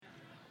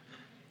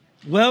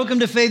Welcome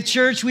to Faith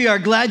Church. We are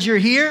glad you're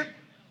here.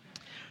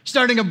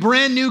 Starting a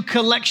brand new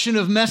collection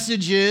of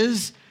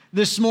messages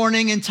this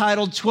morning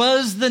entitled,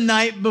 "'Twas the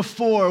Night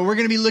Before." We're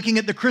going to be looking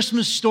at the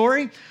Christmas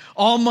story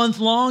all month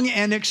long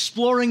and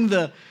exploring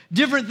the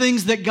different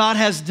things that God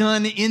has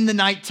done in the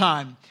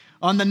nighttime,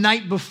 on the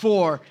night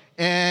before.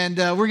 And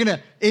we're going to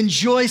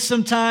enjoy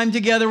some time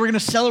together. We're going to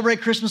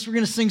celebrate Christmas. We're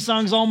going to sing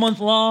songs all month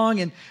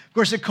long. And of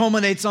course, it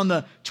culminates on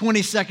the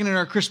 22nd in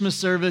our Christmas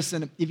service.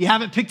 And if you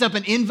haven't picked up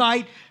an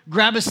invite,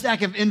 grab a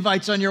stack of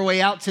invites on your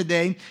way out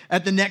today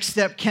at the Next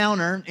Step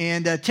counter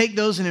and take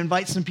those and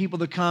invite some people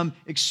to come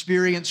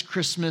experience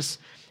Christmas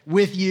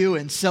with you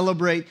and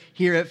celebrate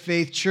here at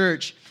Faith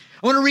Church.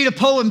 I want to read a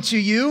poem to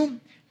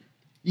you.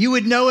 You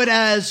would know it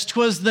as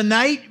 "'Twas the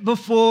Night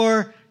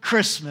Before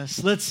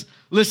Christmas." Let's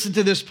listen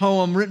to this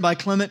poem written by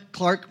Clement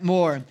Clarke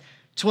Moore.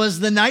 "'Twas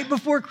the night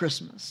before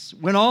Christmas,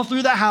 when all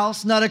through the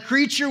house not a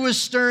creature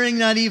was stirring,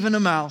 not even a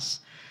mouse.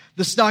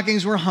 The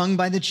stockings were hung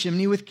by the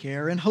chimney with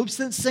care, in hopes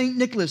that St.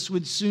 Nicholas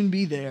would soon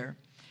be there.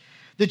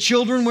 The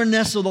children were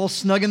nestled all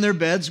snug in their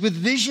beds, with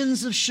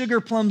visions of sugar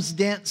plums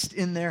danced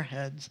in their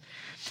heads.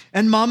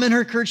 And Mom in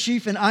her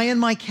kerchief and I in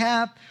my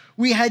cap,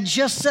 we had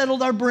just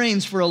settled our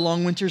brains for a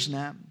long winter's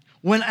nap.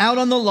 When out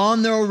on the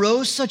lawn there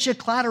arose such a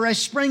clatter, I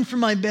sprang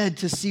from my bed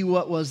to see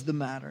what was the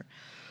matter.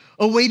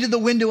 Away to the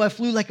window I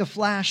flew like a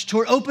flash,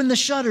 tore open the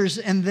shutters,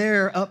 and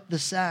there up the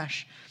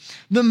sash.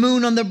 The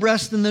moon on the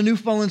breast and the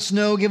new-fallen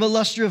snow gave a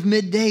luster of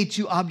midday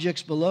to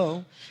objects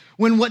below,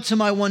 when what to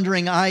my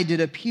wondering eye did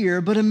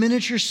appear but a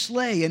miniature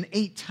sleigh and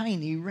 8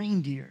 tiny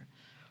reindeer.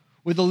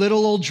 With a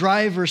little old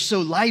driver so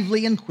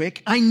lively and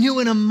quick, I knew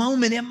in a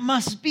moment it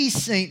must be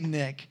St.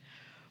 Nick.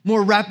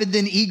 More rapid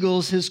than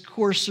eagles, his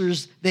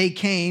coursers they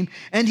came,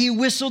 and he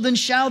whistled and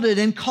shouted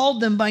and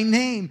called them by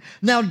name.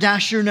 Now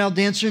Dasher, now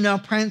Dancer, now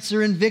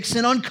Prancer and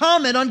Vixen, on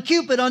Comet, on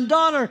Cupid, on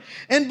Donner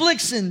and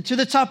Blitzen, to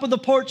the top of the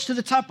porch, to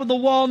the top of the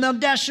wall, now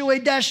dash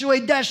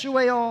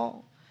away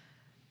all.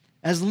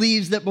 As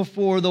leaves that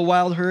before the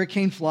wild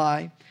hurricane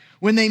fly,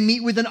 when they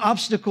meet with an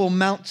obstacle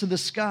mount to the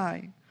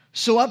sky.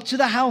 So up to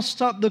the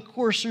housetop the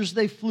coursers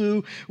they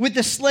flew, with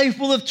the sleigh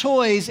full of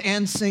toys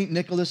and St.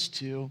 Nicholas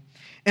too.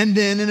 And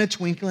then in a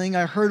twinkling,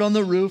 I heard on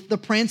the roof the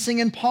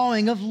prancing and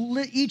pawing of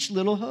each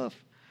little hoof.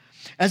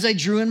 As I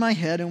drew in my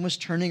head and was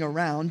turning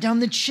around, down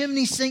the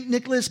chimney St.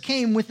 Nicholas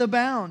came with a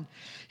bound.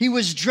 He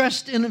was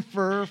dressed in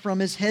fur from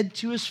his head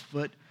to his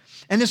foot,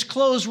 and his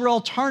clothes were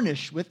all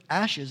tarnished with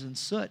ashes and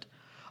soot.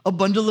 A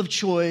bundle of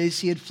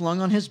toys he had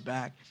flung on his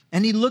back,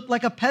 and he looked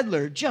like a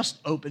peddler just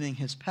opening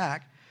his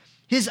pack.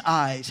 His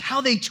eyes,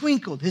 how they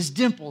twinkled, his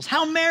dimples,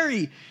 how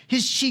merry.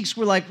 His cheeks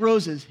were like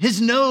roses, his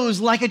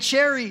nose like a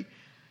cherry.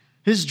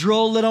 His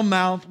droll little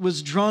mouth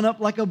was drawn up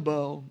like a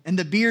bow, and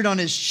the beard on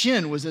his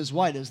chin was as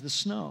white as the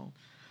snow.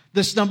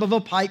 The stump of a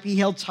pipe he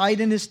held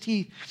tight in his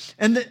teeth,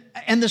 and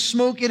the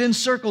smoke it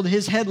encircled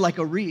his head like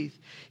a wreath.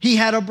 He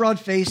had a broad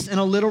face and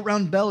a little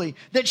round belly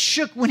that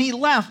shook when he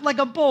laughed like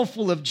a bowl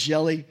full of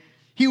jelly.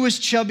 He was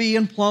chubby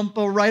and plump,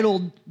 a right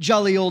old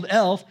jolly old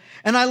elf,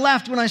 and I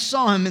laughed when I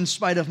saw him in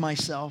spite of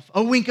myself.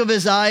 A wink of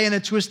his eye and a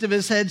twist of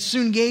his head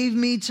soon gave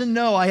me to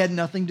know I had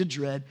nothing to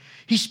dread.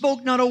 He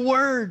spoke not a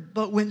word,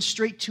 but went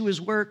straight to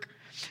his work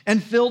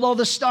and filled all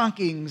the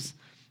stockings,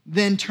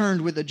 then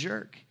turned with a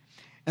jerk.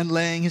 And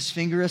laying his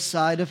finger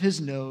aside of his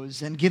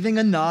nose and giving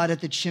a nod at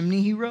the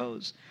chimney he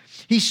rose.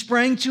 He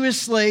sprang to his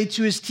sleigh,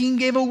 to his team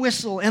gave a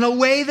whistle, and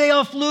away they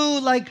all flew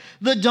like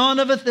the dawn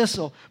of a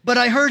thistle. But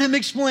I heard him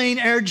explain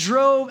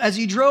as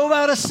he drove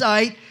out of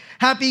sight,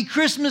 "Happy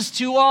Christmas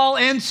to all,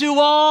 and to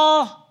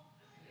all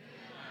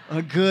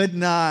a good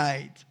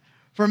night."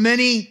 For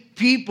many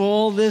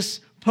people, this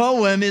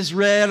poem is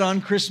read on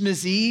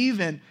Christmas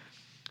Eve, and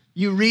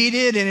you read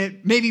it, and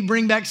it maybe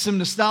bring back some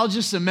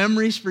nostalgia, some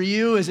memories for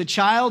you as a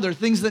child, or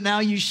things that now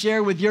you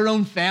share with your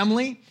own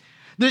family.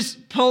 This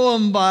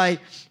poem by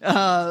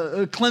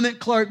Clement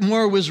Clarke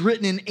Moore was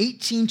written in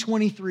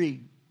 1823.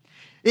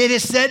 It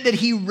is said that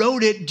he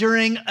wrote it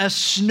during a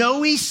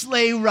snowy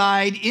sleigh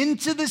ride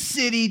into the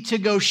city to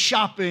go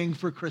shopping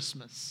for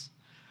Christmas.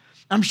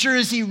 I'm sure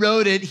as he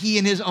wrote it, he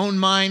in his own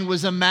mind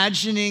was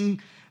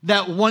imagining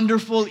that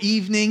wonderful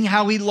evening,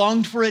 how he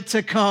longed for it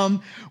to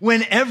come,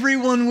 when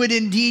everyone would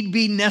indeed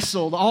be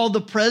nestled. All the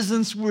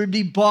presents would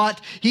be bought.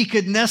 He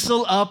could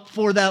nestle up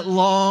for that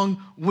long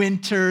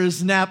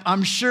winter's nap.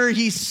 I'm sure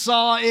he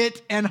saw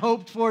it and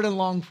hoped for it and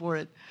longed for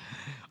it.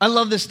 I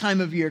love this time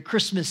of year,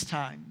 Christmas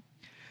time.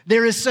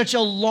 There is such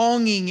a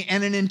longing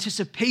and an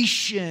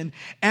anticipation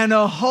and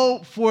a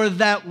hope for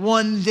that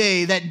one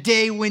day, that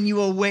day when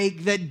you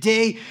awake, that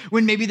day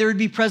when maybe there would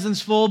be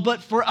presents full.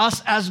 But for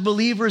us as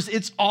believers,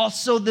 it's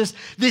also this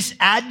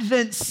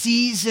Advent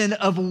season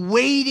of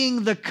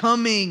waiting the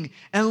coming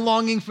and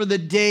longing for the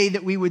day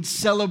that we would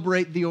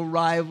celebrate the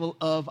arrival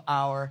of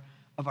our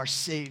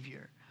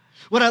Savior.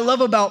 What I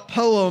love about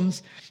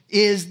poems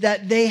is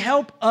that they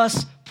help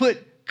us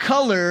put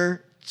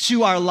color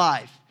to our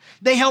life.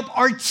 They help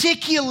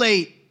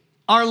articulate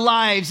our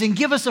lives and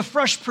give us a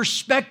fresh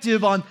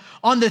perspective on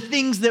the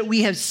things that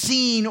we have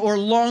seen or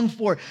longed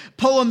for.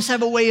 Poems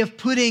have a way of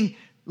putting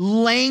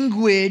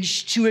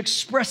language to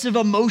expressive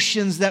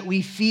emotions that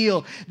we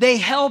feel. They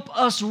help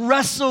us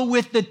wrestle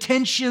with the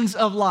tensions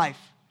of life.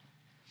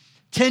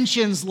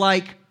 Tensions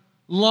like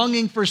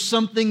longing for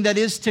something that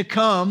is to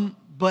come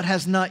but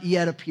has not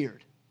yet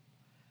appeared.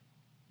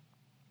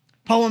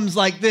 Poems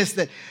like this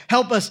that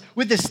help us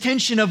with this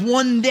tension of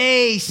one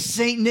day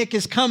St. Nick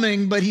is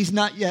coming, but he's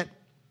not yet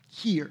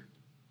here.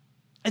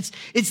 It's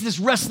this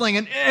wrestling,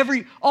 and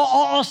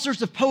all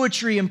sorts of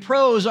poetry and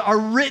prose are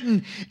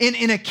written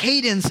in a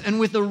cadence and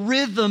with a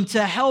rhythm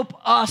to help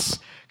us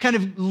kind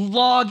of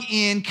log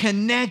in,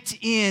 connect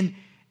in,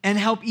 and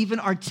help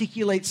even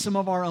articulate some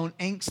of our own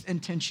angst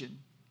and tension.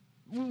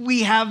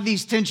 We have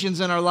these tensions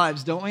in our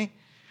lives, don't we?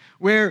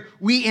 Where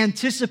we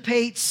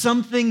anticipate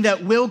something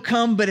that will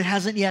come, but it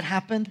hasn't yet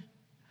happened.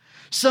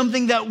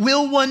 Something that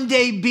will one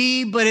day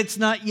be, but it's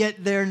not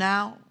yet there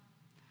now.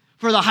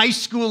 For the high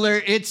schooler,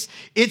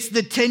 it's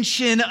the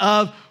tension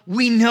of,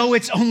 we know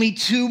it's only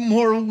 2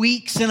 more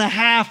weeks and a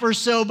half or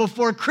so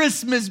before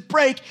Christmas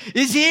break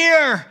is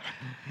here.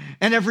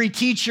 And every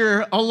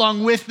teacher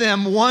along with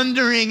them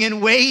wondering and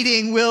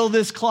waiting, will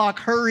this clock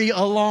hurry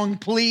along,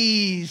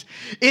 please?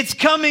 It's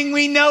coming,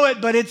 we know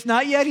it, but it's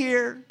not yet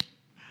here.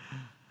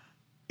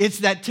 It's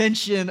that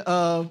tension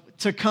of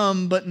to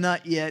come, but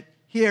not yet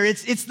here.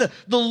 It's the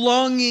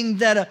longing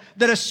that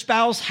a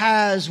spouse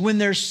has when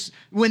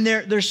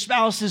their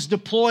spouse is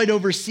deployed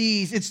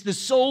overseas. It's the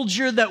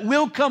soldier that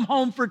will come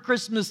home for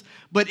Christmas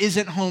but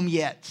isn't home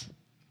yet.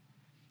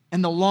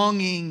 And the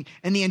longing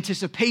and the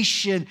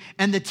anticipation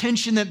and the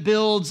tension that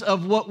builds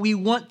of what we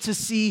want to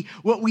see,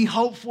 what we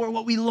hope for,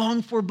 what we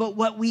long for, but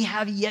what we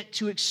have yet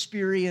to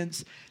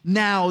experience.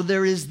 Now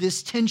there is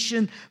this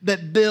tension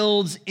that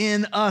builds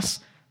in us.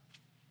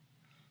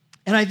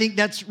 And I think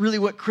that's really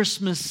what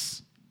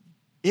Christmas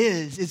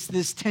is. It's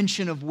this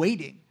tension of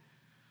waiting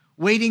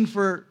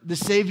for the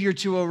Savior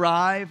to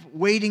arrive,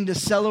 waiting to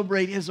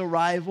celebrate his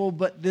arrival,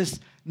 but this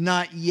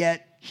not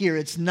yet here.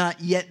 It's not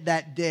yet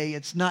that day.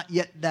 It's not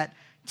yet that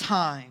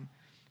time.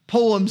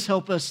 Poems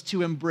help us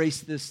to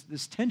embrace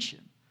this tension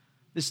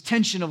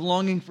of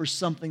longing for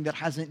something that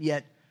hasn't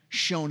yet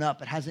shown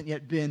up. It hasn't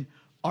yet been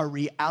our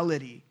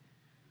reality.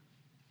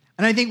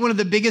 And I think one of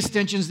the biggest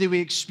tensions that we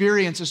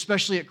experience,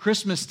 especially at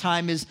Christmas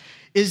time, is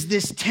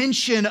this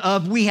tension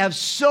of we have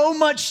so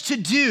much to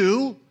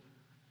do,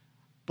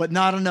 but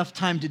not enough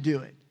time to do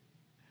it.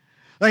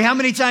 Like, how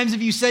many times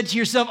have you said to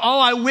yourself, oh,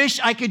 I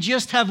wish I could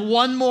just have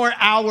 1 more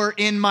hour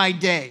in my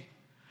day.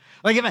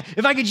 Like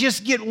if I could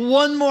just get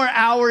 1 more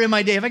hour in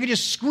my day, if I could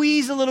just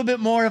squeeze a little bit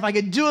more, if I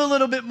could do a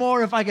little bit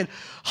more, if I could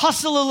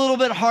hustle a little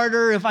bit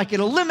harder, if I could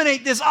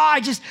eliminate this, I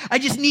just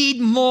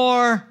need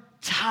more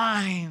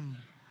time.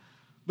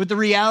 But the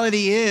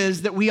reality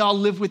is that we all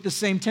live with the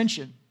same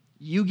tension.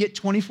 You get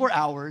 24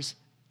 hours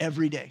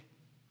every day.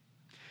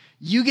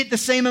 You get the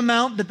same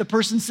amount that the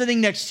person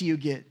sitting next to you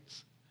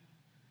gets.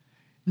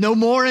 No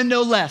more and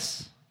no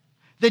less.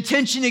 The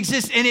tension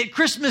exists. And at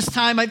Christmas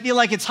time, I feel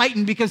like it's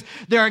heightened because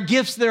there are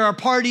gifts, there are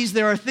parties,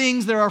 there are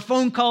things, there are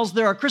phone calls,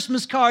 there are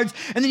Christmas cards.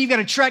 And then you've got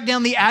to track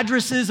down the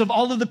addresses of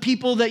all of the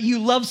people that you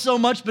love so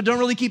much but don't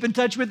really keep in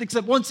touch with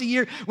except once a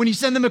year when you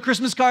send them a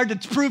Christmas card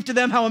to prove to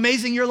them how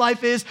amazing your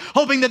life is,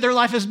 hoping that their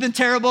life has been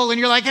terrible. And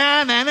you're like,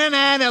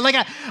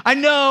 Like, I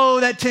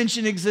know that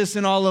tension exists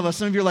in all of us.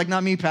 Some of you are like,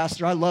 not me,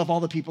 Pastor. I love all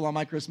the people on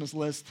my Christmas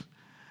list.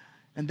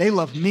 And they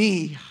love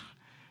me.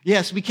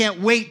 Yes, we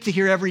can't wait to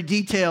hear every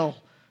detail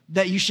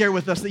that you share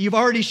with us, that you've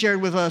already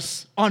shared with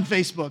us on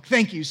Facebook.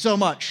 Thank you so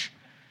much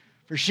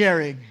for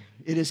sharing.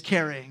 It is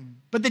caring.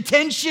 But the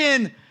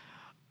tension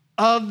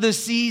of the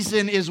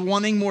season is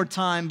wanting more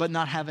time, but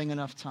not having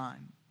enough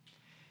time.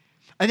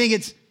 I think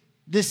it's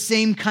this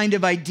same kind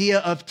of idea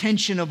of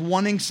tension of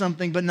wanting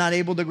something, but not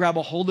able to grab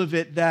a hold of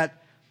it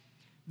that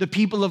the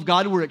people of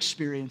God were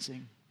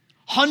experiencing.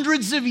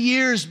 Hundreds of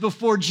years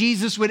before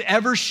Jesus would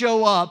ever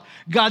show up,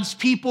 God's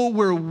people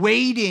were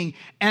waiting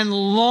and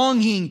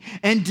longing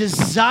and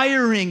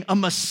desiring a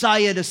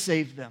Messiah to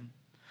save them.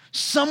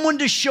 Someone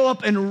to show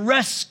up and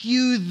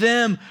rescue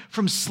them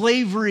from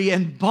slavery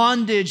and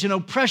bondage and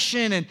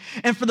oppression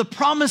and for the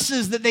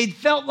promises that they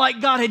felt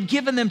like God had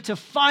given them to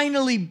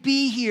finally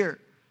be here.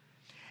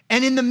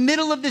 And in the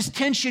middle of this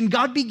tension,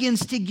 God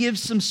begins to give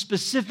some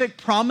specific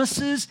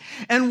promises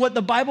and what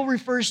the Bible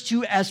refers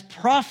to as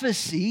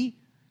prophecy,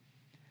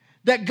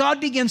 that God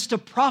begins to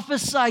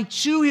prophesy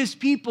to his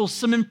people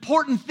some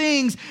important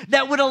things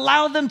that would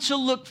allow them to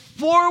look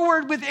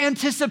forward with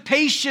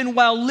anticipation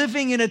while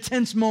living in a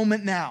tense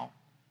moment now.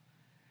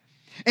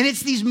 And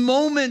it's these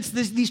moments,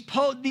 these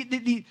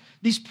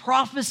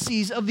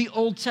prophecies of the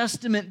Old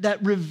Testament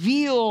that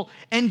reveal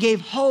and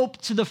gave hope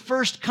to the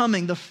first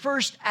coming, the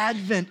first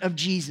advent of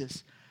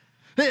Jesus.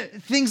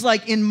 Things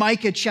like in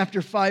Micah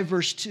chapter 5,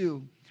 verse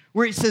 2,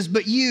 where it says,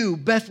 "But you,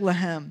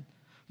 Bethlehem,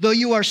 though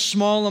you are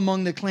small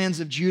among the clans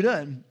of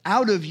Judah,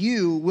 out of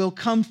you will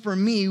come for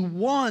me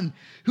one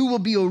who will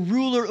be a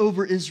ruler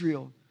over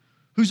Israel,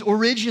 whose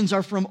origins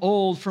are from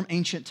old, from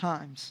ancient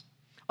times."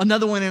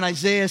 Another one in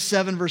Isaiah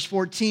 7, verse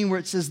 14, where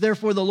it says,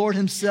 "Therefore the Lord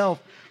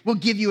himself will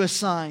give you a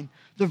sign.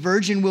 The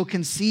virgin will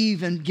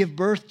conceive and give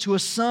birth to a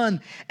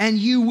son, and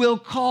you will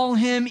call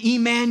him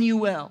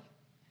Emmanuel.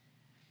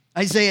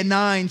 Isaiah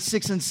 9,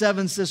 6 and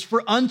 7 says,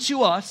 for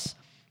unto us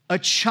a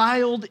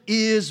child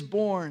is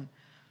born,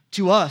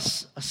 to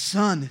us a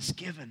son is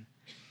given,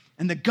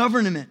 and the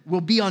government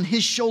will be on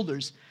his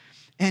shoulders,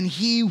 and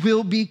he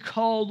will be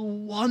called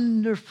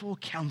Wonderful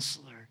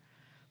Counselor,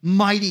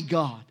 Mighty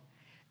God,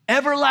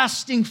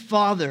 Everlasting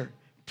Father,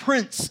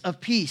 Prince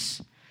of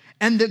Peace.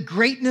 And the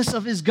greatness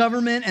of his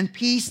government and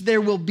peace, there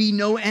will be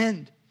no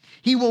end.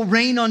 He will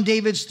reign on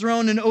David's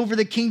throne and over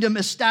the kingdom,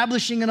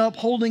 establishing and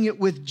upholding it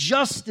with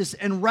justice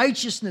and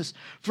righteousness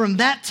from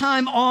that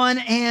time on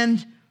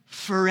and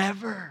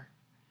forever.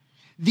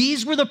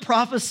 These were the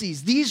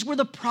prophecies, these were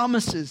the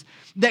promises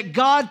that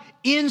God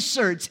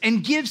inserts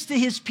and gives to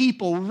his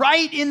people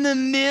right in the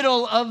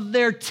middle of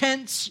their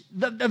tension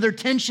that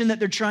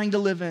they're trying to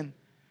live in.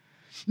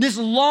 This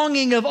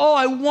longing of,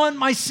 I want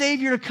my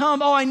Savior to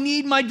come. I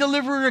need my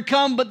deliverer to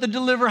come, but the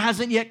deliverer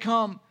hasn't yet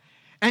come.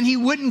 And he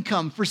wouldn't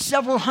come for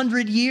several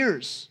hundred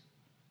years.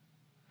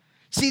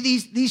 See,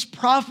 these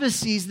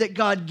prophecies that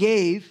God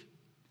gave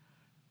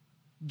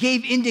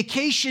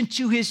indication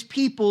to his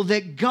people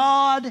that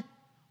God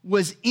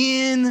was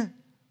in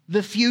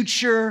the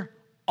future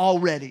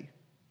already.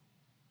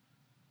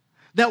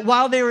 That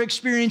while they were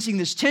experiencing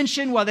this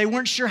tension, while they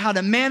weren't sure how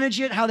to manage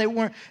it,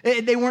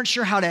 they weren't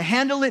sure how to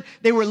handle it,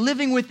 they were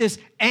living with this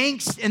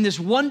angst and this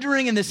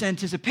wondering and this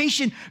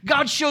anticipation,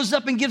 God shows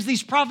up and gives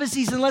these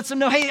prophecies and lets them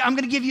know, hey, I'm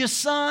going to give you a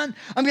son.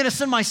 I'm going to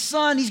send my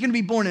son. He's going to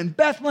be born in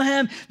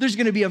Bethlehem. There's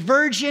going to be a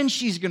virgin.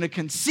 She's going to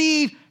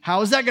conceive.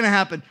 How is that going to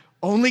happen?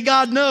 Only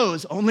God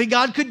knows. Only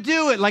God could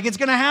do it. Like it's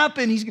going to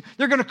happen.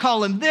 They're going to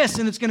call him this,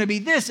 and it's going to be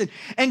this.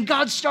 And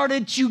God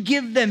started to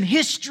give them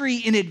history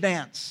in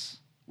advance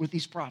with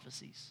these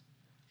prophecies.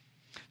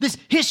 This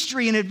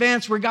history in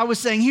advance where God was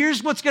saying,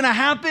 here's what's going to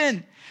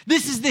happen.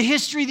 This is the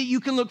history that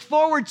you can look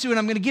forward to, and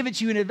I'm going to give it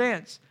to you in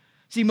advance.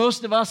 See,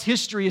 most of us,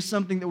 history is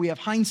something that we have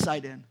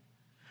hindsight in,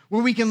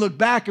 where we can look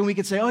back and we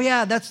can say, oh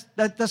yeah,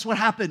 that's what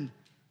happened.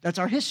 That's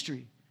our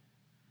history.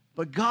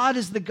 But God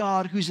is the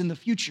God who's in the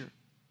future.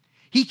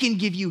 He can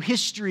give you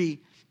history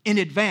in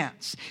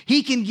advance.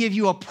 He can give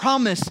you a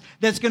promise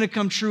that's going to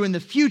come true in the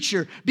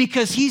future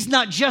because he's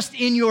not just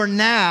in your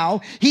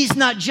now. He's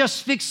not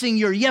just fixing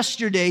your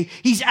yesterday.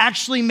 He's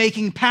actually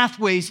making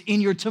pathways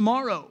in your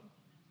tomorrow.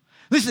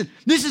 Listen,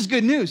 this is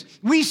good news.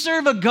 We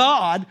serve a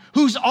God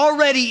who's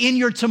already in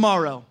your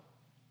tomorrow.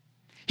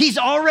 He's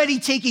already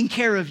taking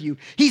care of you.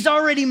 He's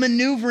already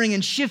maneuvering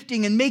and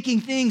shifting and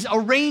making things,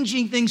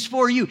 arranging things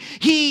for you.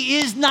 He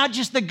is not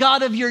just the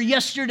God of your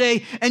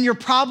yesterday and your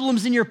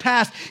problems in your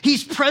past.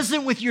 He's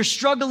present with your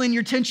struggle and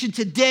your tension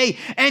today,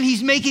 and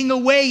he's making a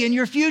way in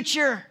your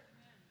future.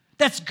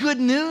 That's good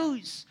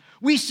news.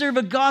 We serve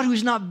a God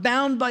who's not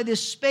bound by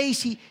this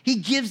space. He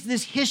gives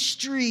this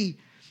history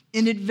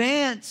in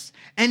advance,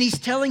 and he's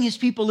telling his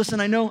people, listen,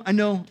 I know,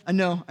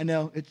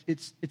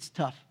 it's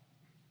tough.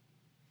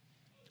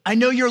 I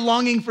know you're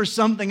longing for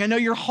something. I know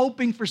you're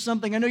hoping for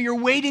something. I know you're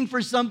waiting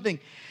for something.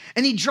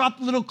 And he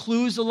dropped little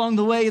clues along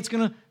the way. It's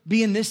going to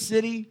be in this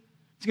city.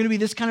 It's going to be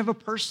this kind of a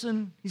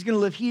person. He's going to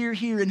live here,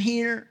 here, and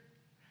here.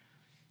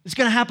 It's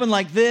going to happen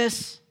like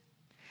this.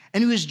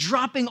 And he was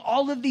dropping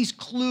all of these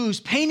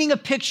clues, painting a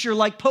picture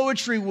like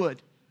poetry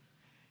would.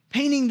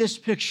 Painting this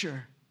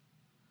picture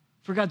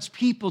for God's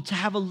people to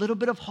have a little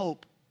bit of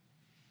hope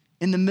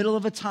in the middle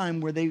of a time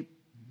where they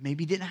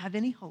maybe didn't have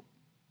any hope.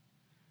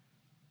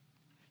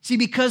 See,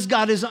 because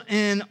God is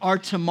in our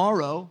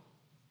tomorrow,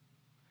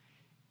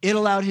 it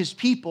allowed his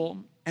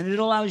people, and it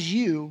allows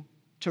you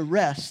to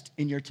rest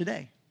in your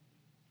today.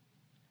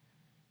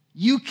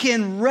 You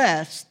can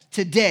rest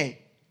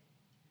today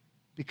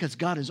because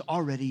God is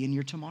already in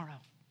your tomorrow.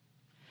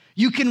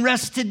 You can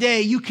rest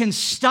today. You can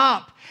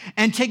stop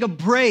and take a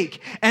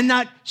break and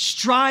not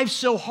strive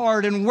so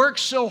hard and work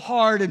so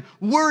hard and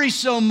worry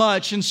so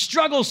much and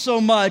struggle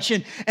so much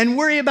and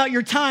worry about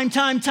your time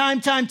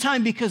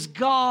because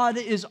God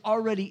is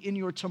already in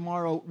your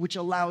tomorrow, which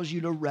allows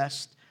you to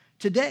rest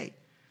today.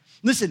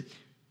 Listen,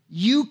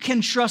 you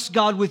can trust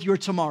God with your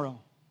tomorrow.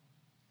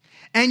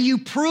 And you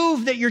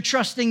prove that you're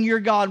trusting your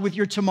God with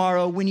your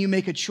tomorrow when you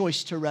make a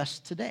choice to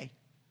rest today.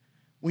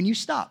 When you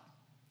stop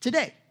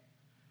today.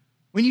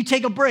 When you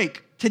take a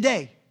break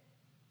today.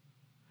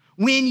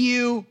 When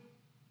you,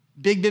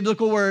 big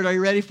biblical word, are you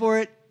ready for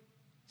it?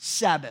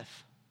 Sabbath.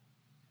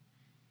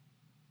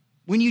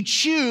 When you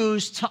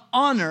choose to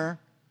honor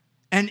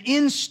and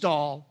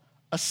install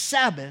a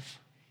Sabbath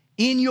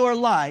in your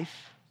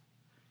life,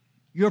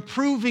 you're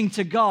proving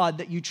to God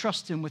that you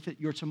trust him with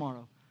your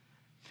tomorrow.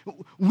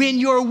 When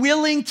you're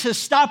willing to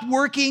stop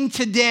working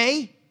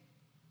today,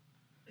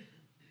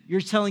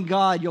 you're telling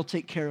God, you'll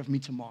take care of me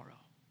tomorrow.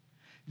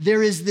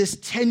 There is this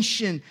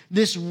tension,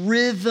 this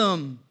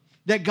rhythm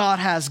that God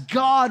has.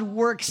 God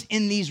works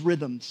in these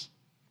rhythms.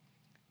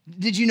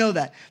 Did you know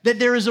that? That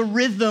there is a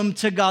rhythm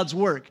to God's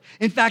work.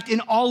 In fact,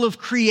 in all of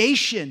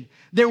creation,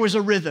 there was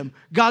a rhythm.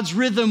 God's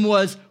rhythm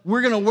was,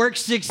 we're going to work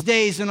 6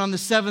 days, and on the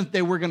seventh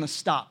day, we're going to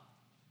stop.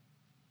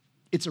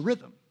 It's a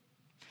rhythm.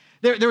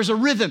 There was a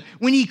rhythm.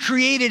 When he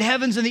created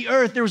heavens and the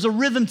earth, there was a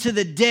rhythm to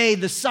the day,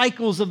 the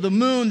cycles of the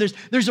moon.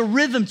 There's a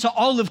rhythm to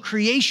all of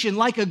creation.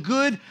 Like a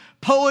good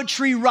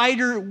poetry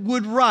writer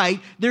would write,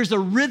 there's a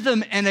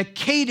rhythm and a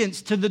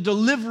cadence to the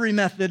delivery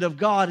method of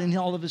God in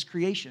all of his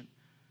creation.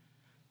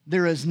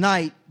 There is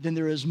night, then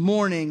there is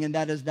morning, and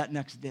that is that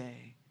next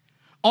day.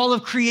 All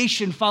of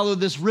creation follows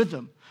this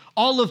rhythm.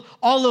 All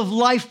of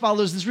life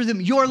follows this rhythm.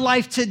 Your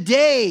life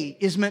today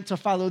is meant to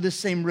follow this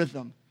same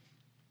rhythm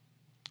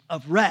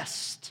of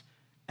rest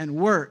and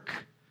work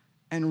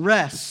and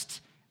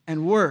rest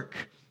and work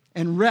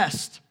and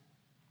rest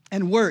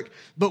and work.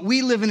 But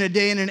we live in a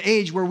day and an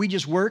age where we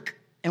just work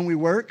and we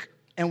work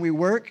and we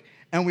work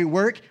and we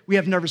work. We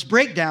have nervous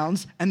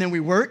breakdowns, and then we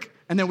work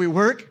and then we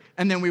work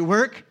and then we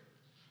work.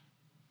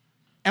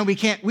 And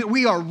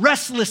we are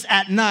restless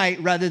at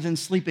night rather than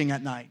sleeping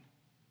at night.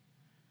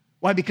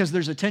 Why? Because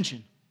there's a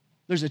tension.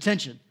 There's a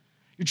tension.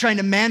 You're trying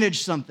to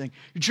manage something.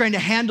 You're trying to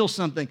handle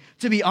something.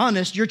 To be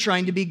honest, you're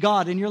trying to be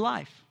God in your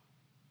life.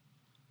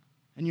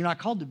 And you're not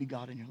called to be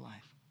God in your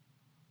life.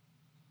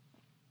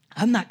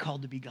 I'm not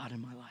called to be God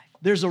in my life.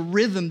 There's a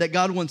rhythm that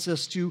God wants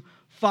us to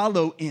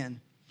follow in.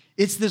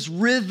 It's this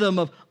rhythm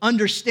of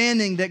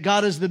understanding that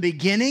God is the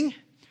beginning.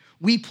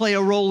 We play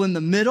a role in the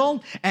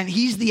middle, and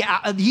he's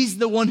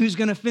the one who's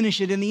going to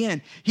finish it in the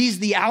end. He's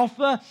the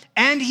Alpha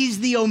and he's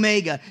the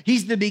Omega.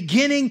 He's the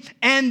beginning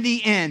and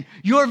the end.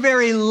 Your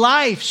very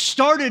life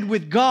started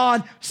with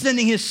God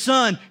sending his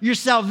son. Your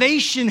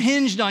salvation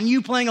hinged on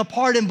you playing a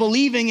part and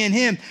believing in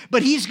him,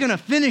 but he's going to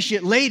finish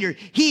it later.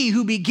 He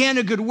who began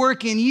a good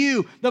work in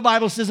you, the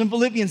Bible says in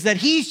Philippians, that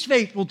he's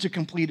faithful to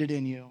complete it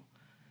in you.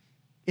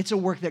 It's a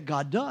work that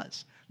God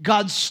does.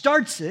 God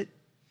starts it.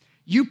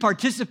 You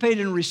participate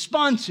and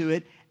respond to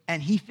it,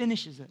 and he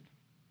finishes it.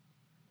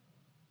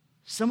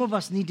 Some of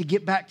us need to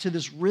get back to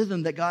this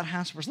rhythm that God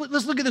has for us.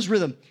 Let's look at this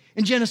rhythm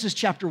in Genesis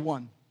chapter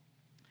 1.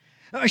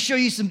 I'll show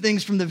you some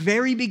things from the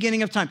very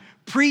beginning of time,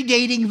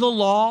 predating the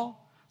law,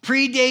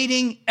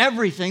 predating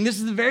everything. This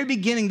is the very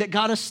beginning that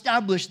God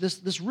established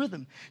this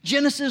rhythm.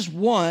 Genesis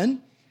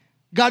 1,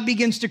 God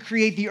begins to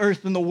create the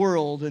earth and the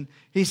world, and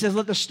he says,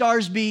 let the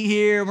stars be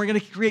here, and we're going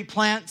to create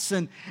plants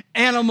and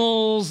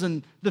animals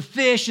and the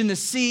fish in the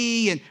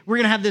sea, and we're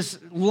going to have this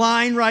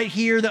line right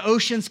here. The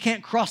oceans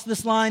can't cross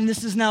this line.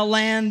 This is now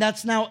land.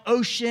 That's now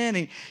ocean.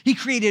 And he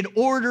created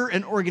order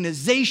and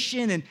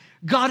organization, and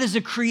God is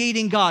a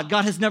creating God.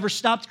 God has never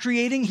stopped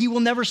creating. He will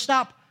never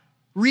stop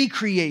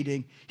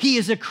recreating. He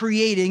is a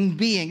creating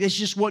being. It's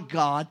just what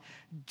God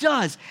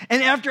does.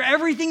 And after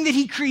everything that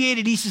he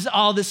created, he says,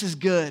 oh, this is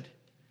good.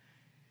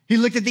 He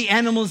looked at the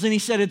animals and he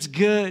said, it's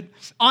good.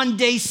 On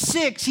day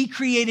 6, he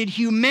created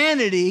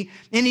humanity,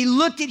 and he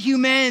looked at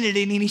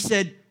humanity and he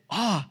said,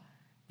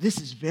 this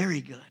is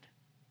very good.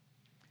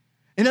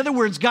 In other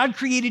words, God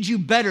created you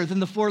better than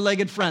the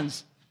 4-legged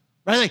friends,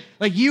 right?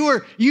 Like you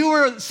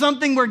were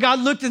something where God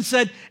looked and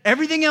said,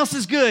 everything else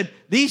is good.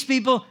 These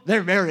people,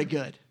 they're very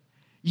good.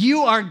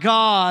 You are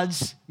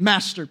God's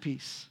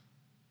masterpiece.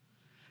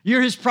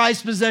 You're his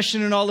prized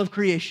possession in all of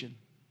creation.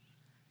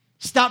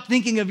 Stop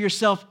thinking of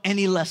yourself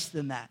any less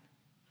than that.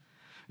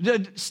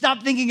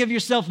 Stop thinking of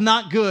yourself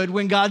not good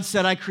when God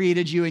said, I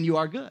created you and you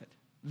are good.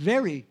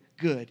 Very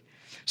good.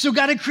 So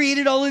God had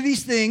created all of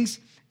these things.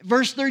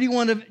 Verse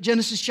 31 of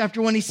Genesis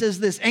chapter 1, he says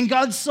this, and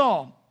God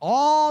saw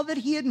all that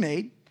he had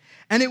made,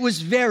 and it was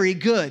very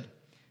good.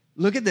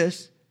 Look at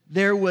this.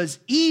 There was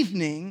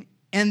evening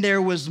and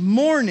there was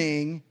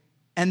morning,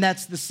 and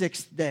that's the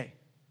 6th day.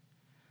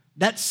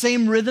 That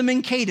same rhythm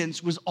and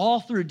cadence was all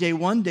through day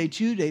 1, day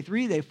 2, day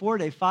 3, day 4,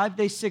 day 5,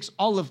 day 6,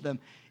 all of them.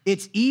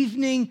 It's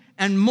evening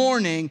and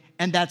morning,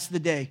 and that's the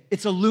day.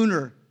 It's a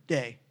lunar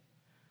day.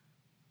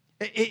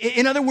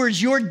 In other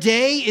words, your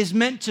day is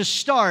meant to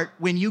start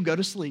when you go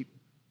to sleep.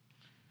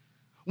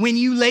 When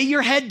you lay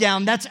your head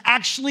down, that's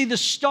actually the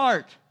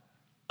start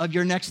of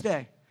your next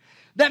day.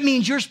 That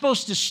means you're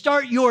supposed to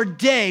start your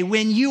day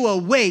when you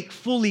awake,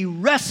 fully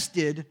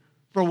rested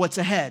for what's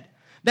ahead.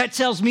 That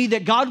tells me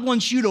that God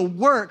wants you to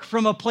work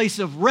from a place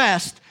of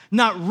rest,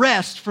 not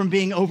rest from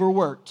being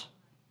overworked.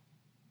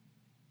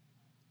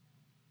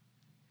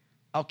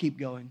 I'll keep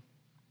going.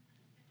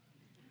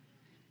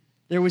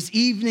 There was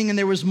evening and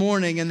there was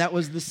morning, and that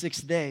was the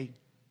 6th day,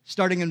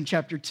 starting in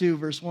chapter 2,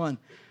 verse 1.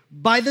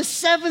 By the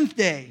 7th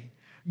day,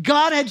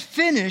 God had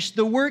finished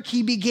the work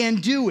he began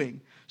doing.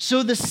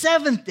 So the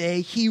 7th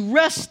day, he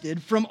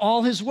rested from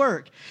all his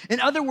work. In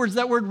other words,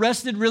 that word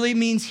rested really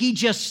means he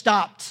just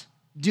stopped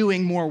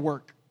doing more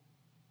work.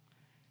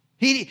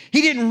 He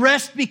didn't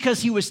rest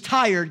because he was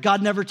tired.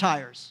 God never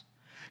tires.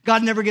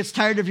 God never gets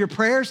tired of your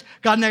prayers.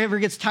 God never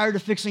gets tired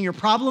of fixing your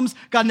problems.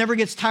 God never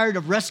gets tired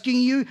of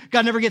rescuing you.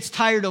 God never gets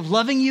tired of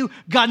loving you.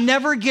 God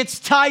never gets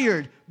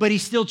tired, but he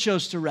still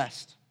chose to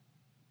rest,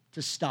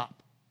 to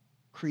stop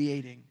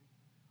creating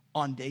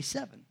on day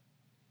 7.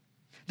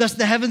 Thus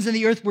the heavens and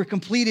the earth were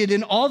completed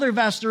in all their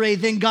vast array.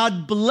 Then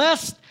God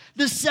blessed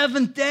the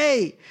 7th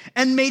day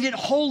and made it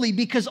holy,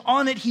 because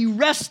on it he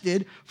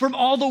rested from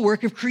all the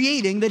work of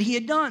creating that he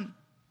had done.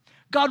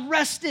 God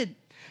rested.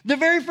 The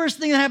very first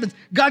thing that happens,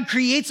 God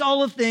creates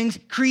all of things,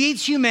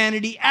 creates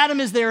humanity. Adam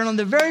is there. And on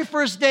the very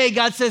first day,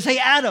 God says, hey,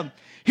 Adam,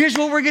 here's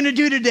what we're going to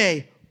do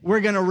today.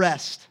 We're going to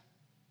rest.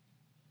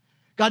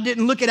 God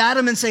didn't look at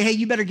Adam and say, hey,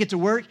 you better get to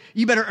work.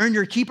 You better earn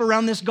your keep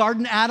around this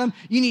garden, Adam.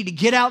 You need to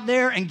get out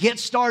there and get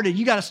started.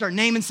 You got to start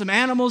naming some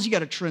animals. You got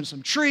to trim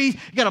some trees.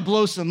 You got to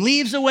blow some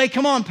leaves away.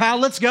 Come on, pal,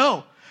 let's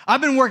go.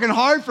 I've been working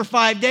hard for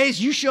 5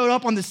 days. You showed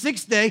up on the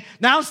 6th day.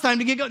 Now it's time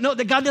to get going. No,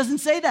 God doesn't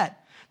say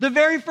that. The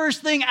very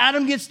first thing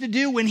Adam gets to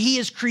do when he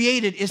is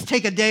created is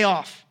take a day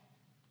off.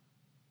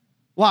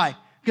 Why?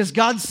 Because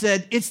God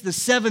said it's the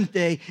 7th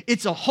day.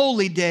 It's a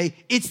holy day.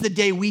 It's the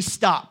day we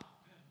stop.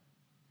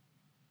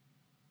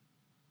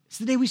 It's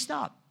the day we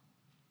stop.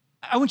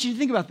 I want you to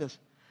think about this.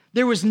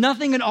 There was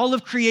nothing in all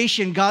of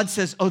creation God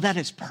says, oh, that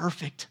is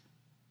perfect.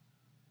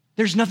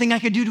 There's nothing I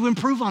could do to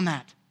improve on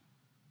that.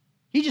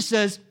 He just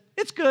says,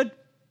 it's good.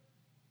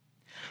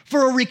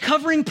 For a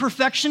recovering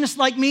perfectionist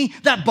like me,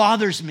 that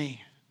bothers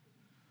me.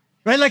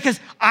 Right? Like, because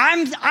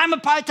I'm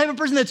a type of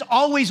person that's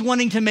always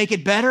wanting to make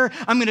it better.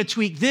 I'm going to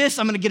tweak this.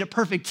 I'm going to get it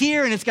perfect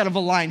here, and it's got a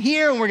line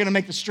here, and we're going to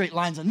make the straight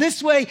lines on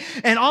this way.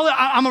 And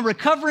I'm a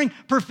recovering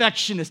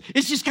perfectionist.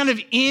 It's just kind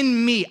of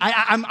in me.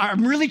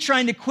 I'm really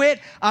trying to quit.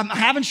 I'm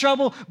having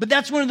trouble, but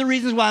that's one of the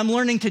reasons why I'm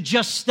learning to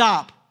just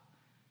stop,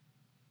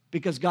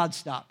 because God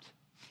stopped.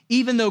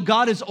 Even though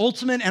God is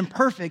ultimate and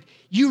perfect,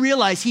 you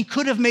realize he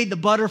could have made the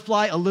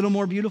butterfly a little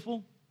more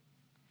beautiful.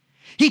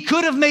 He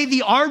could have made the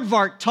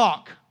aardvark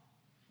talk.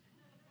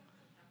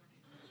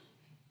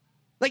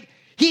 Like,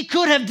 he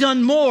could have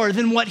done more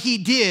than what he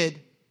did,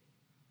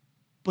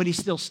 but he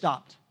still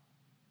stopped.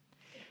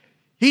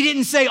 He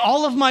didn't say,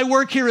 all of my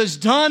work here is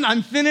done.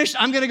 I'm finished.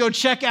 I'm going to go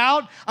check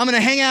out. I'm going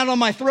to hang out on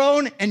my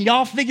throne, and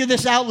y'all figure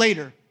this out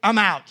later. I'm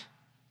out.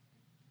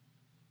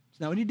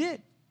 That's not what he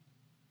did.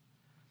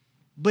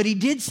 But he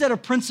did set a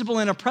principle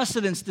and a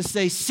precedence to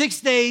say 6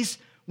 days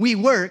we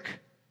work,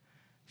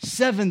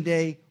 7th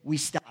day we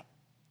stop.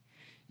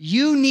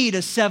 You need a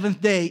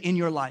 7th day in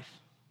your life.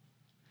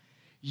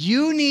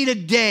 You need a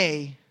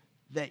day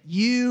that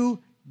you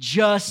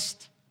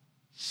just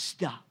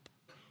stop.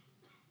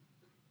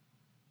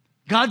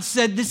 God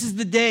said, this is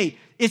the day.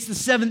 It's the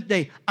 7th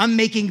day. I'm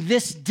making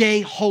this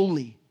day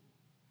holy.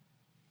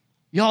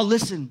 Y'all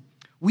listen,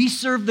 we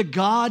serve the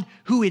God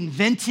who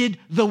invented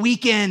the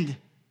weekend.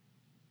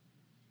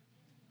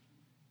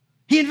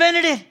 He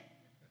invented it.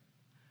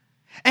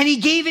 And he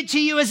gave it to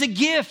you as a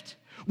gift.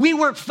 We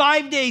work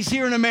 5 days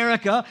here in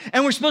America,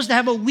 and we're supposed to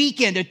have a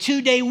weekend, a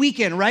 2-day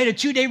weekend, right? A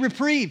 2-day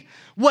reprieve.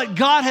 What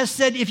God has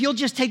said, if you'll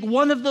just take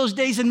one of those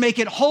days and make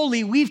it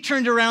holy, we've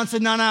turned around and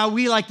said, no,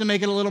 we like to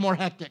make it a little more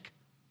hectic.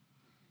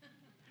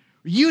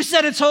 You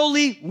said it's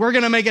holy, we're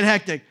going to make it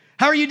hectic.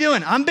 How are you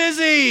doing? I'm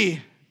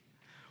busy.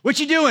 What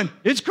you doing?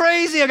 It's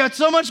crazy. I got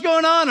so much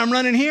going on. I'm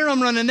running here.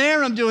 I'm running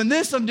there. I'm doing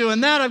this. I'm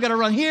doing that. I've got to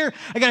run here.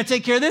 I got to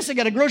take care of this. I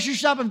got to grocery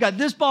shop. I've got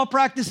this ball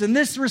practice and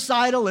this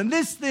recital and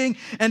this thing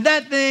and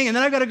that thing. And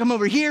then I've got to come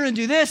over here and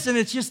do this. And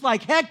it's just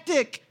like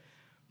hectic.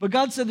 But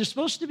God said there's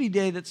supposed to be a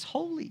day that's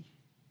holy.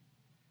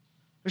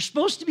 There's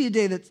supposed to be a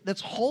day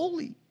that's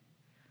holy.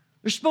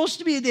 There's supposed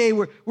to be a day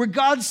where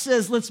God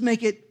says, let's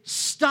make it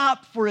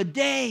stop for a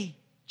day.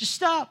 Just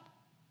stop.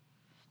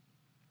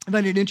 I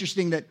find it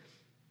interesting that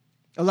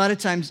a lot of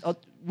times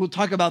we'll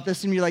talk about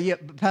this and you're like, yeah,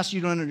 but Pastor,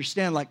 you don't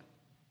understand. Like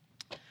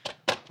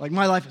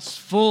my life is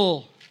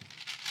full.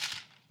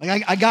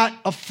 Like I got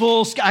a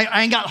full,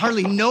 I ain't got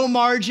hardly no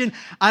margin.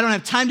 I don't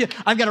have time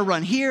I've got to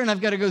run here and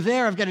I've got to go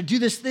there. I've got to do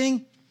this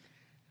thing.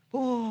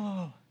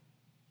 Oh,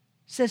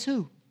 says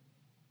who?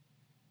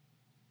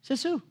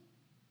 Says who?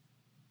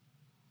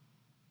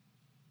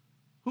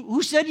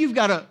 Who said you've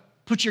got to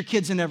put your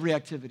kids in every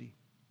activity?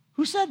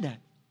 Who said that?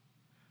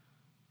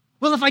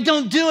 Well, if I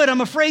don't do it,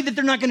 I'm afraid that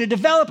they're not going to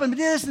develop and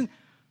this. And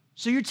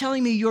so you're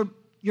telling me you're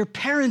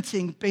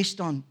parenting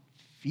based on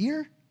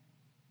fear?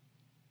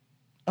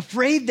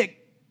 Afraid that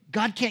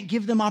God can't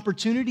give them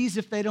opportunities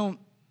if they don't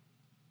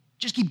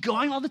just keep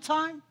going all the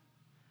time?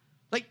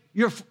 Like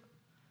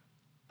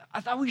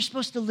I thought we were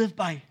supposed to live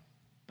by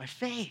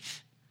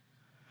faith.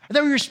 I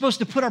thought we were supposed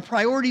to put our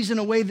priorities in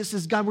a way that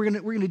says, God, we're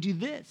going to do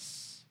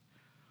this.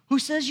 Who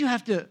says you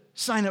have to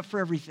sign up for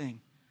everything?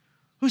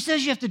 Who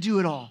says you have to do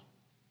it all?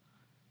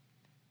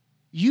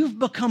 You've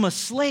become a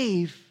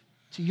slave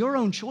to your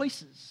own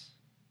choices.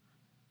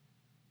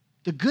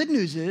 The good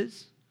news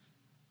is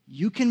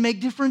you can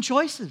make different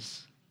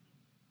choices.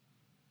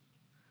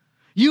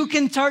 You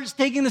can start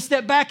taking a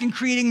step back and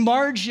creating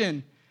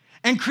margin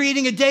and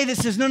creating a day that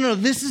says, no,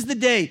 this is the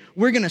day.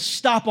 We're going to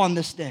stop on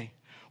this day.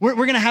 We're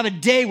going to have a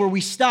day where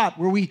we stop,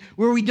 where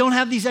we don't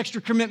have these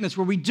extra commitments,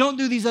 where we don't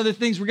do these other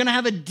things. We're going to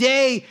have a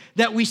day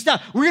that we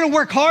stop. We're going to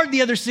work hard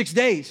the other 6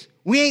 days.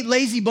 We ain't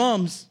lazy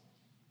bums.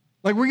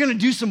 Like, we're going to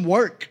do some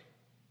work.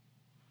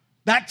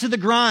 Back to the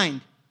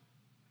grind.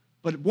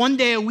 But one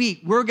day a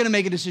week, we're going to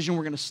make a decision.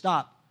 We're going to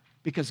stop.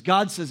 Because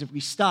God says if we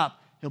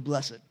stop, he'll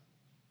bless it.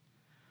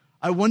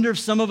 I wonder if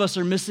some of us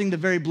are missing the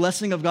very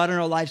blessing of God in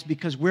our lives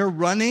because we're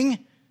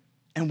running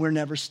and we're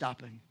never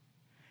stopping.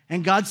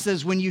 And God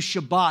says when you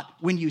Shabbat,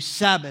 when you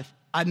Sabbath,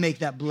 I make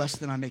that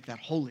blessed and I make that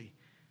holy.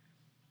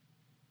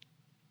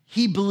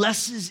 He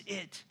blesses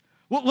it.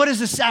 What does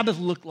the Sabbath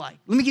look like?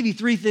 Let me give you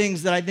 3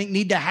 things that I think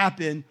need to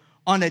happen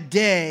on a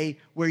day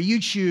where you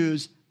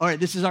choose, all right,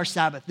 this is our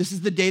Sabbath. This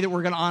is the day that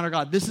we're going to honor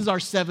God. This is our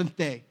 7th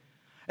day.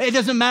 It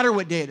doesn't matter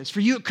what day it is. For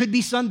you, it could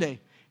be Sunday.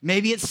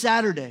 Maybe it's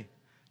Saturday.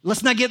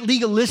 Let's not get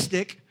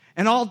legalistic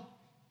and all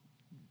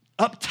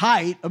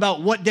uptight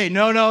about what day.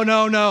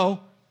 No.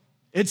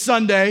 It's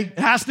Sunday. It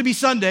has to be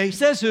Sunday.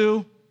 Says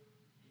who?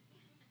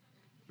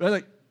 Right?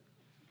 Like,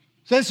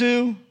 says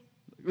who?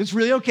 It's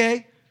really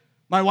okay.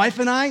 My wife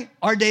and I,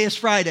 our day is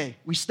Friday.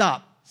 We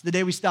stop. It's the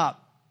day we stop.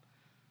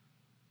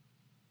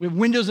 We have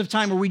windows of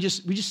time where we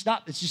just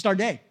stop. It's just our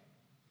day.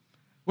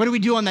 What do we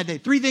do on that day?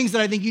 3 things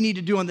that I think you need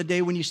to do on the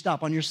day when you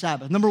stop, on your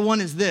Sabbath. Number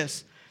 1 is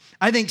this.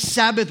 I think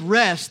Sabbath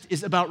rest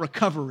is about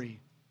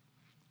recovery.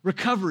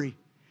 Recovery.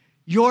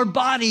 Your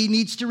body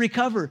needs to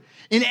recover.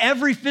 In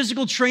every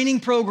physical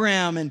training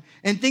program and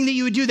thing that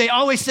you would do, they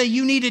always say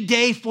you need a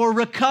day for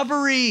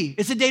recovery.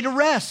 It's a day to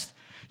rest.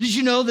 Did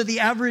you know that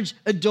the average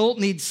adult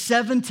needs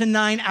 7 to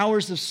 9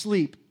 hours of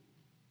sleep?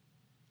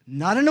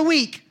 Not in a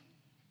week.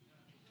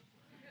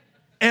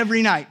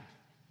 Every night.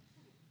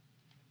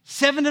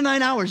 7 to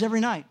 9 hours every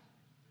night.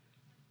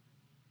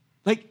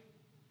 Like,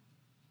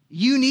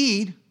 you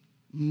need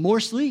more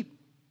sleep.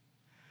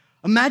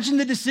 Imagine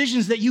the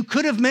decisions that you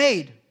could have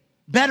made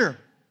better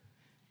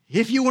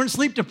if you weren't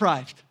sleep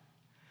deprived.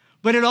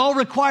 But it all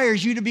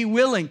requires you to be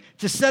willing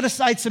to set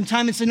aside some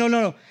time and say,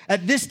 no.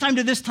 At this time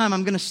to this time,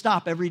 I'm going to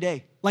stop every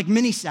day, like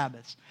mini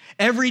Sabbaths.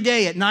 Every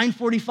day at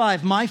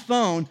 9:45, my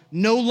phone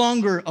no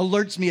longer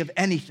alerts me of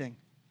anything.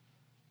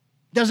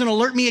 Doesn't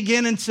alert me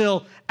again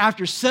until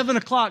after 7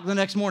 o'clock the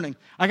next morning.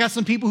 I got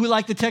some people who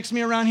like to text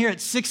me around here at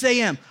 6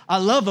 a.m. I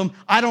love them.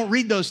 I don't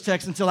read those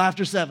texts until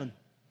after 7,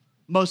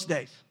 most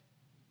days.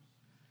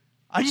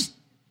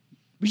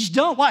 We just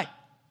don't. Why?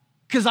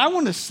 Because I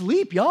want to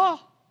sleep, y'all.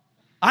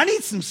 I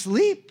need some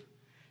sleep.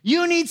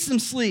 You need some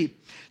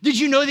sleep. Did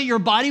you know that your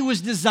body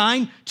was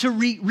designed to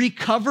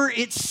recover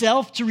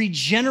itself, to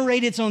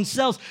regenerate its own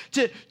cells,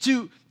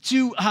 to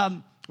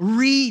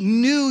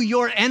renew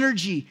your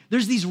energy?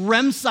 There's these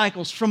REM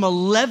cycles from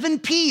 11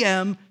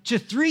 p.m. to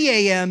 3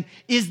 a.m.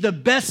 is the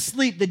best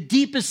sleep, the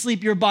deepest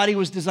sleep your body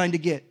was designed to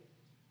get.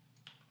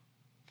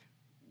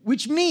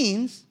 Which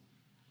means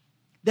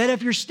that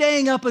if you're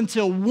staying up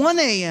until 1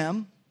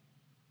 a.m.,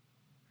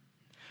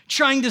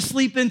 trying to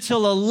sleep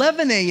until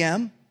 11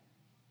 a.m.,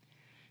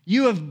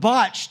 you have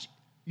botched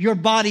your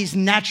body's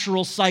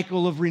natural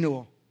cycle of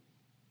renewal.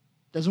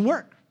 Doesn't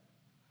work.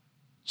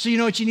 So you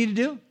know what you need to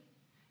do?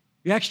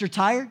 You're extra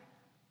tired?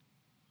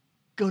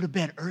 Go to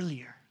bed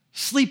earlier.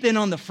 Sleep in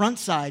on the front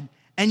side,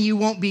 and you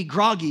won't be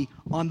groggy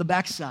on the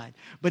back side.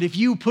 But if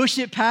you push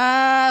it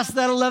past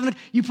that 11,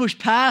 you push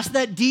past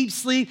that deep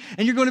sleep,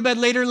 and you're going to bed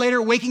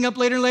later, waking up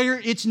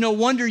later, it's no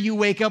wonder you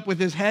wake up with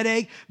this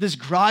headache, this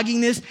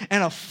grogginess,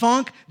 and a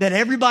funk that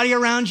everybody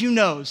around you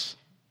knows.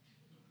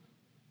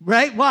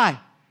 Right? Why?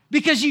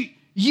 Because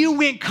you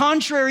went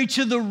contrary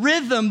to the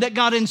rhythm that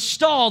got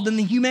installed in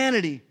the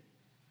humanity.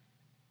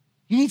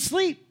 You need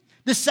sleep.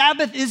 The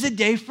Sabbath is a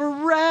day for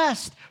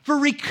rest, for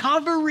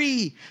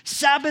recovery.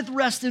 Sabbath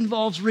rest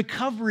involves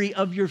recovery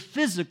of your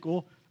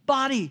physical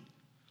body.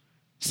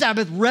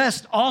 Sabbath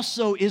rest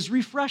also is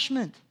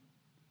refreshment.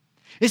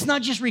 It's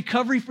not just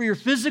recovery for your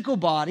physical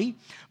body,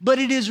 but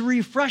it is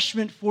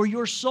refreshment for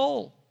your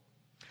soul.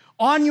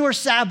 On your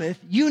Sabbath,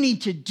 you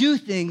need to do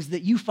things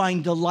that you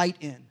find delight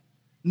in,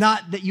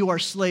 not that you are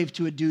slave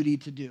to a duty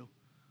to do.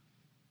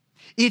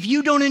 If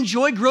you don't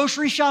enjoy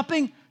grocery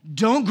shopping,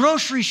 don't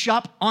grocery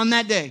shop on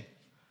that day.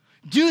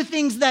 Do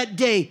things that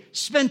day.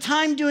 Spend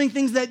time doing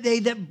things that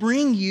day that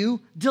bring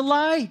you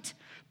delight.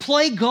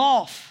 Play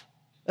golf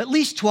at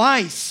least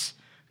twice.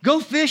 Go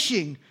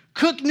fishing.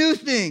 Cook new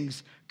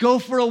things. Go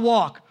for a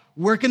walk.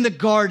 Work in the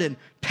garden.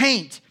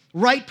 Paint.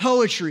 Write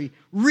poetry.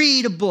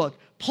 Read a book.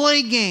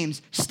 Play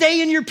games.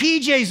 Stay in your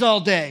PJs all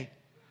day.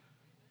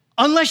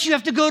 Unless you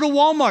have to go to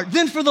Walmart.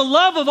 Then for the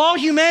love of all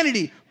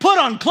humanity, put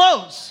on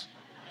clothes.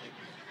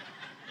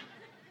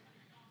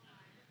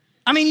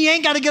 I mean, you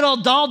ain't got to get all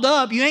dolled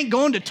up. You ain't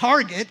going to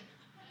Target.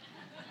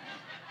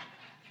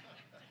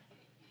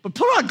 But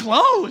put on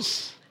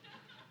clothes.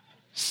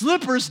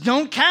 Slippers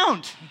don't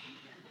count.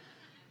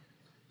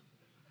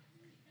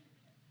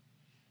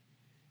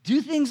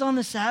 Do things on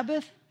the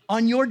Sabbath,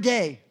 on your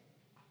day,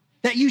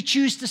 that you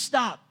choose to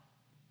stop.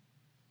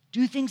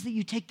 Do things that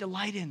you take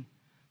delight in,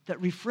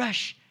 that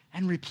refresh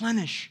and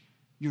replenish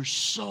your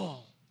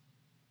soul.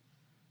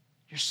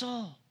 Your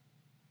soul.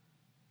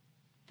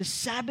 The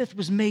Sabbath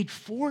was made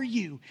for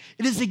you.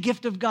 It is a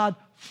gift of God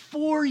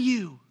for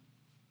you.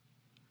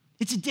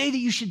 It's a day that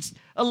you should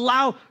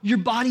allow your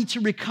body to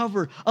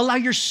recover, allow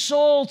your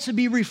soul to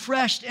be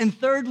refreshed, and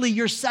thirdly,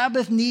 your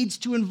Sabbath needs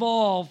to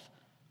involve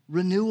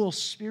renewal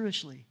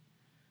spiritually.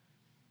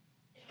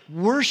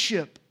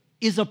 Worship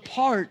is a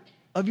part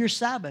of your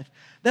Sabbath.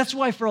 That's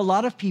why for a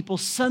lot of people,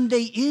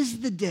 Sunday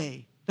is the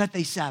day that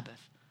they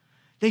Sabbath.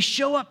 They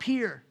show up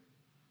here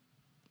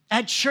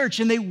at church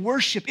and they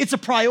worship. It's a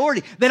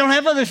priority. They don't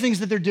have other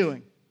things that they're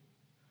doing.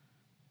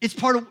 It's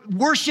part of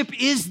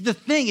worship is the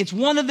thing. It's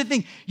one of the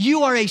things.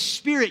 You are a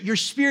spirit. Your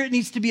spirit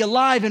needs to be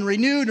alive and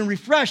renewed and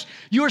refreshed.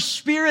 Your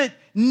spirit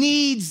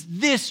needs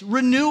this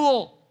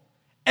renewal.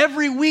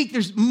 Every week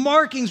there's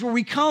markings where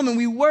we come and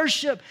we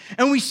worship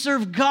and we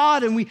serve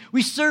God and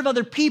we serve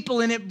other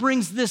people, and it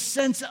brings this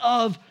sense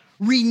of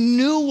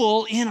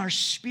renewal in our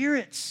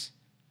spirits.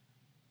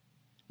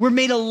 We're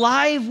made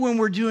alive when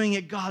we're doing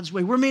it God's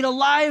way. We're made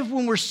alive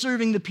when we're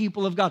serving the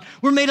people of God.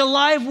 We're made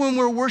alive when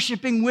we're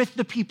worshiping with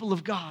the people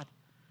of God.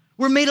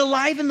 We're made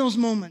alive in those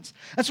moments.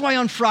 That's why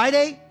on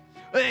Friday,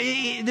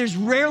 there's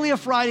rarely a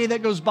Friday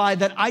that goes by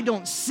that I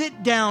don't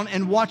sit down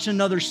and watch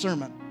another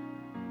sermon.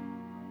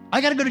 I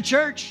got to go to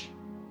church.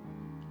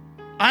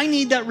 I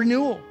need that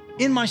renewal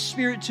in my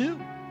spirit too.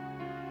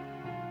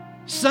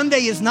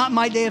 Sunday is not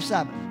my day of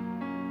Sabbath.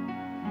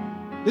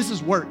 This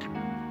is work.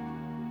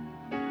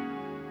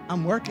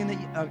 I'm working at,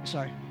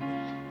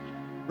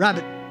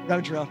 Rabbit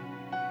Trail.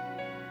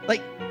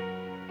 Like,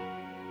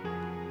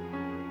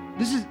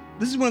 this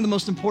is one of the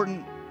most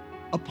important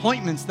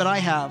appointments that I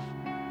have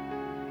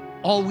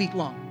all week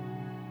long.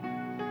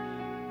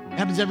 It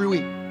happens every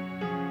week.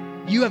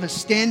 You have a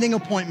standing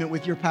appointment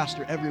with your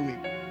pastor every week.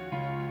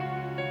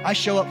 I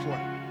show up for it.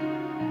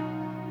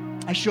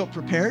 I show up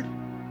prepared,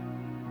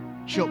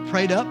 show up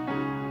prayed up.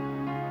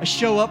 I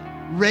show up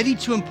ready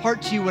to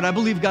impart to you what I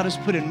believe God has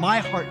put in my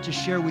heart to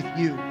share with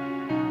you.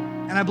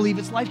 And I believe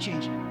it's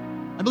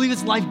life-changing. I believe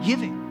it's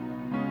life-giving.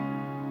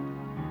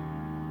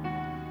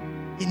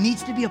 It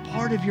needs to be a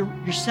part of your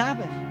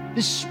Sabbath,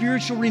 this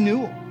spiritual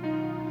renewal.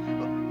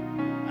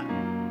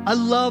 I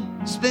love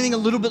spending a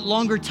little bit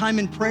longer time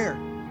in prayer,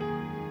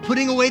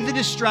 putting away the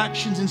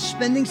distractions and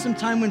spending some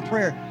time in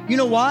prayer. You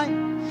know why?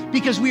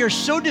 Because we are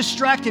so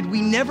distracted,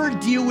 we never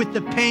deal with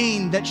the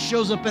pain that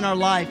shows up in our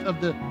life of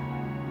the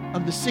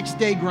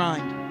 6-day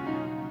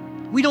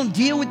grind. We don't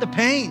deal with the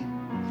pain.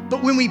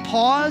 But when we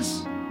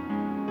pause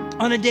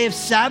on a day of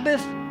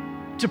Sabbath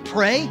to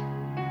pray,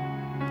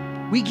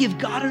 we give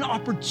God an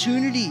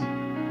opportunity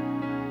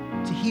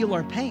to heal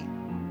our pain,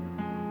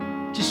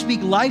 to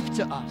speak life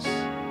to us,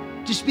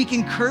 to speak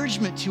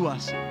encouragement to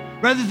us,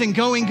 rather than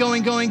going,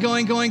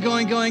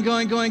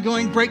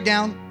 break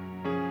down.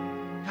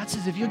 God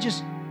says, if you'll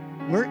just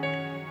work,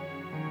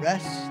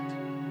 rest,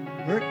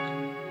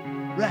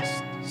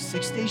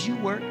 6 days you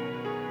work,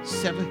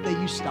 7th day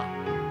you stop.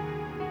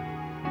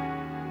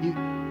 You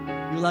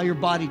allow your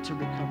body to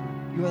recover.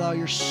 You allow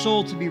your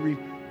soul to be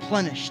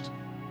replenished.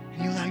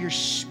 And you allow your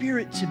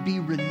spirit to be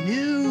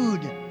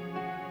renewed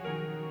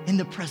in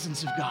the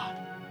presence of God.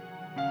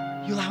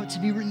 You allow it to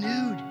be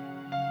renewed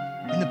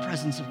in the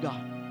presence of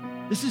God.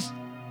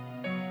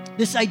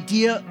 This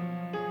idea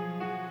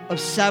of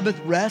Sabbath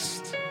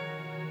rest,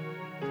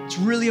 it's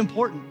really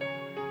important.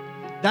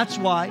 That's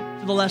why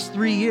for the last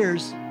 3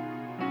 years,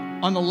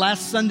 on the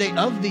last Sunday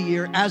of the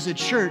year as a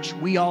church,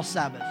 we all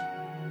Sabbath.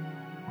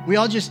 We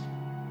just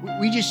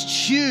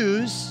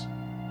choose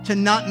to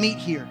not meet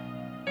here.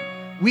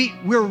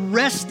 We're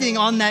resting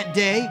on that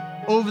day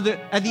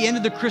at the end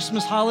of the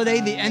Christmas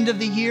holiday, the end of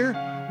the year.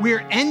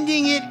 We're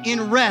ending it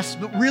in rest,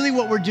 but really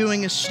what we're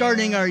doing is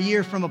starting our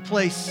year from a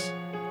place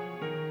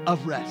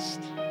of rest.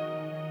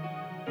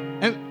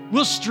 And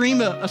we'll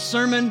stream a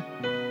sermon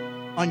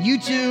on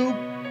YouTube,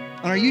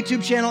 on our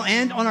YouTube channel,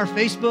 and on our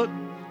Facebook,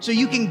 so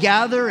you can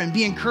gather and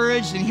be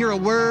encouraged and hear a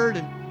word,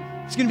 and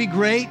it's going to be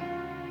great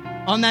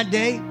on that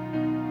day.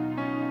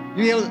 You'll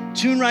be able to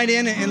tune right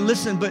in and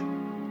listen, but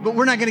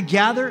we're not going to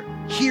gather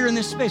here in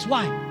this space.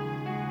 Why?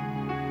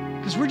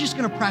 Because we're just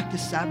going to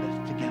practice Sabbath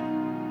together.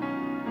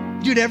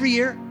 We do it every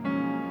year.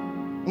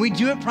 And we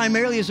do it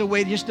primarily as a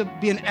way just to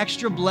be an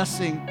extra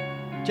blessing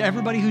to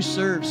everybody who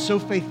serves so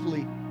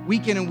faithfully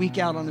week in and week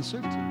out on the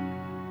serve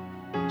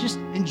team. Just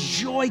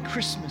enjoy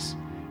Christmas.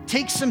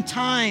 Take some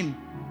time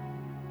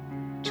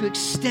to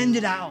extend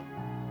it out.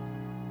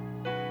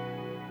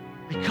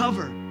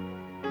 Recover.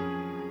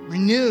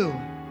 Renew.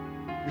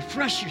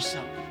 Refresh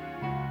yourself.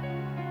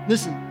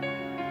 Listen,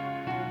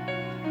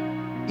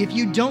 if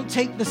you don't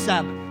take the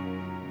Sabbath,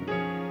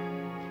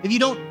 if you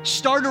don't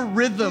start a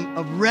rhythm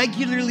of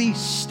regularly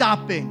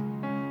stopping,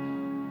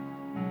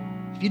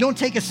 if you don't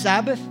take a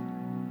Sabbath,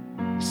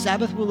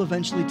 Sabbath will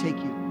eventually take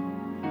you.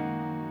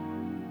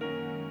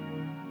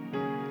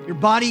 Your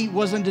body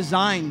wasn't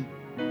designed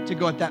to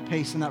go at that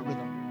pace and that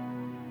rhythm.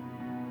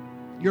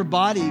 Your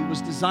body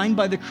was designed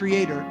by the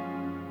Creator.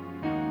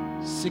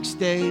 6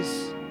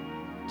 days,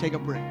 take a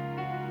break.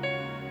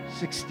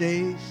 6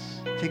 days,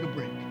 take a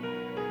break.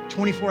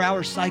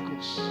 24-hour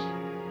cycles.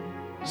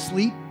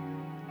 Sleep,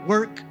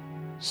 work,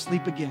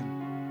 sleep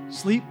again.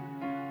 Sleep,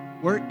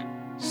 work,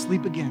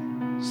 sleep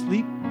again.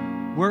 Sleep,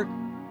 work,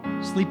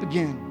 sleep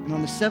again. And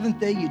on the 7th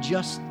day, you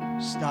just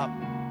stop.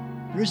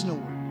 There is no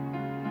work.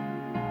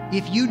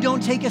 If you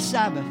don't take a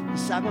Sabbath, the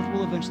Sabbath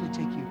will eventually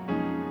take you.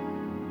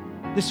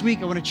 This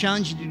week, I want to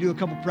challenge you to do a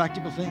couple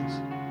practical things.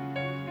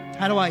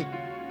 How do I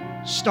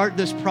start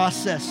this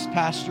process,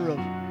 Pastor, of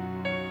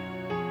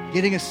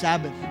getting a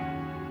Sabbath?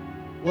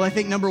 Well, I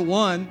think number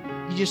one,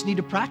 You just need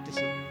to practice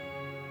it.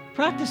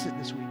 Practice it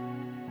this week.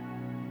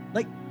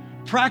 Like,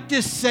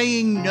 practice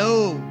saying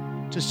no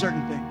to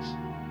certain things.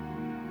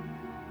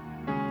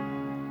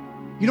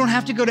 You don't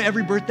have to go to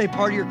every birthday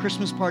party or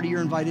Christmas party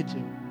you're invited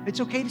to. It's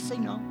okay to say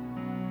no.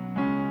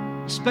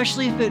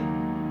 Especially if it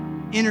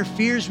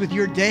interferes with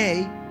your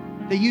day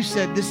that you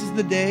said, this is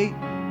the day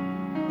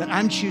that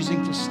I'm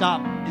choosing to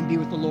stop and be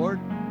with the Lord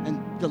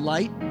and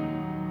delight.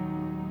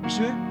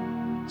 Sure?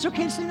 It's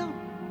okay to say no.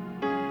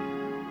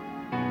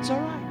 It's all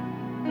right.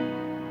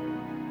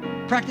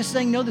 Practice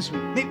saying no this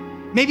week.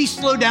 Maybe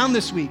slow down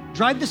this week.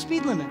 Drive the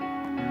speed limit.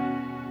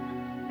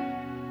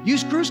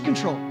 Use cruise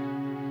control.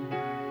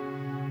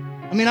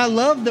 I mean, I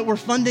love that we're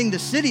funding the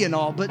city and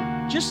all, but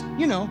just,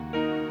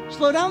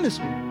 slow down this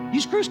week.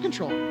 Use cruise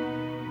control.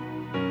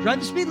 Drive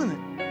the speed limit.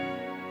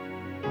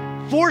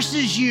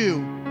 Forces you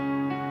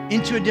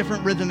into a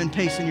different rhythm and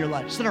pace in your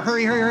life. Instead of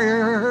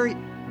hurry,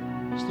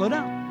 slow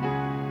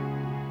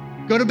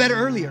down. Go to bed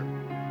earlier.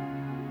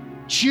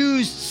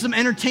 Choose some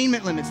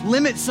entertainment limits.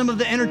 Limit some of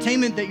the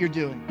entertainment that you're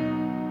doing.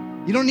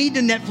 You don't need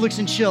to Netflix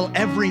and chill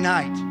every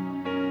night.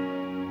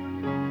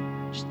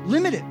 Just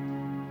limit it.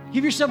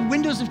 Give yourself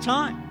windows of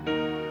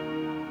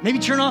time. Maybe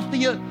turn off the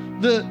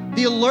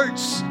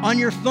alerts on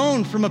your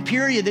phone from a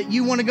period that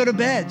you want to go to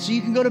bed so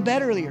you can go to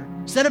bed earlier.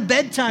 Set a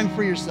bedtime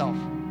for yourself.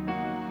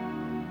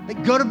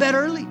 Like, go to bed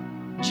early.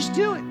 Just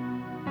do it.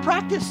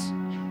 Practice.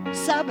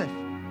 Sabbath.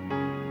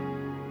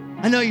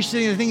 I know you're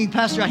sitting there thinking,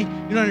 Pastor, you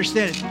don't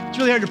understand it. It's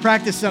really hard to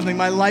practice something.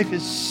 My life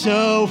is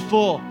so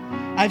full.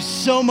 I have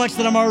so much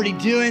that I'm already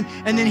doing.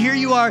 And then here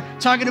you are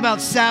talking about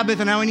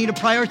Sabbath and how I need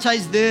to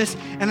prioritize this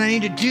and I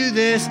need to do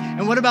this.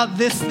 And what about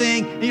this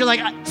thing? And you're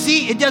like,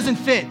 see, it doesn't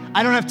fit.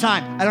 I don't have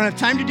time. I don't have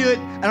time to do it.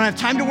 I don't have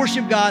time to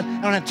worship God.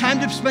 I don't have time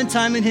to spend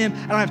time in Him.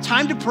 I don't have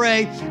time to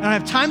pray. I don't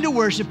have time to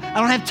worship. I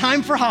don't have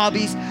time for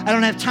hobbies. I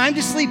don't have time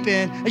to sleep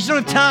in. I just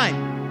don't have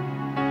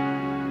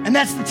time. And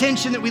that's the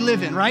tension that we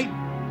live in, right?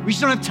 We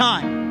just don't have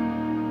time.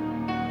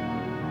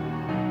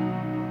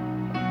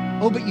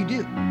 Oh, but you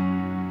do.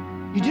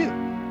 You do.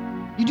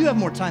 You do have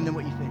more time than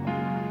what you think.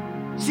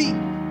 See,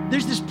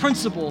 there's this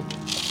principle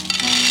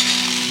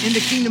in the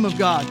kingdom of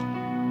God.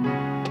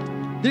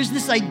 There's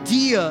this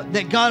idea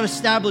that God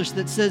established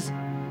that says,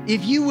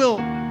 if you will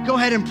go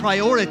ahead and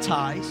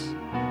prioritize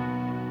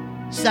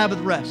Sabbath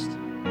rest,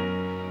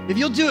 if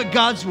you'll do it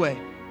God's way,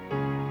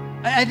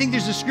 I think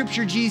there's a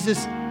scripture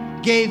Jesus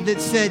gave that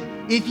said,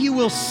 if you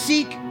will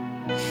seek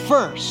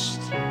first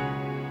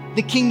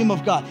the kingdom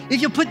of God,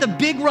 if you'll put the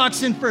big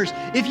rocks in first,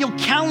 if you'll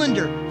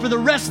calendar for the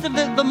rest of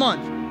the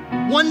month,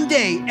 one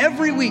day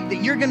every week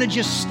that you're gonna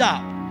just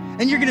stop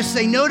and you're gonna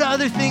say no to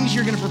other things,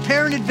 you're gonna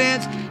prepare in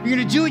advance, you're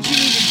gonna do what you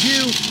need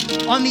to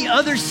do on the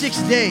other 6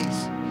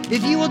 days.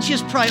 If you will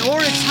just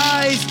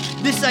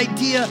prioritize this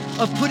idea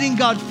of putting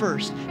God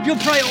first, if you'll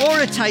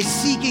prioritize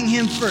seeking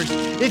Him first,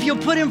 if you'll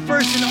put Him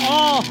first in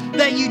all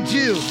that you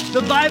do,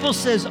 the Bible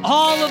says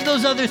all of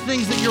those other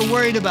things that you're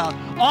worried about,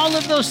 all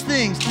of those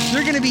things,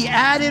 they're gonna be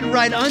added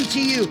right unto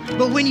you.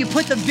 But when you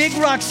put the big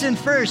rocks in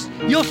first,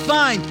 you'll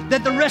find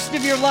that the rest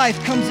of your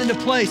life comes into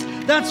place.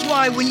 That's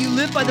why when you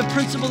live by the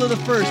principle of the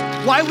first,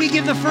 why we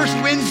give the first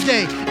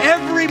Wednesday.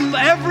 Every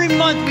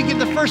month we give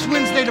the first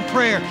Wednesday to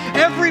prayer.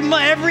 Every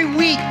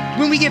week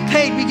when we get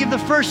paid, we give the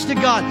first to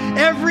God.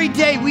 Every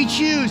day we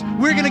choose,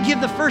 we're gonna give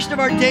the first of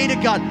our day to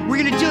God. We're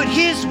gonna do it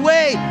His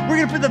way. We're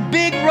gonna put the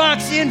big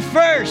rocks in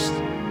first.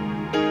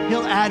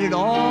 He'll add it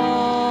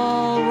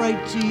all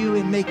right to you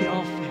and make it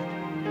all fit.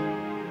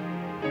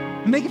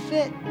 And make it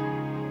fit.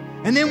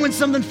 And then when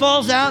something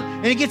falls out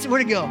and it gets,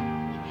 where'd it go?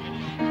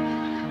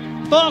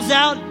 Falls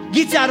out,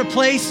 gets out of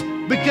place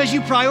because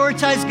you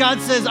prioritize. God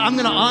says, I'm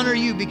going to honor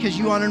you because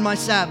you honored my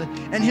Sabbath.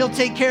 And He'll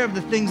take care of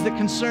the things that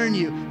concern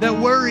you, that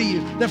worry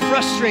you, that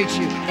frustrate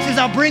you. He says,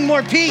 I'll bring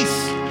more peace.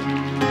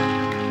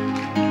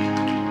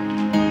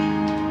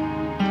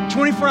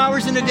 24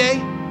 hours in a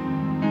day,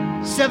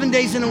 7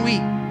 days in a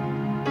week.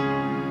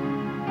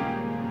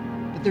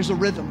 But there's a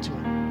rhythm to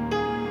it.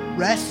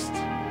 Rest,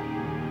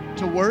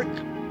 to work,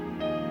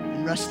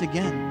 and rest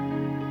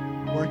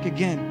again. Work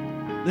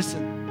again.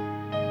 Listen.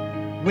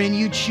 When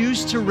you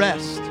choose to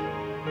rest,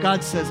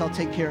 God says, I'll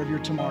take care of your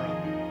tomorrow.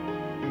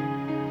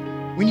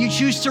 When you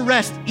choose to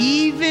rest,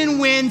 even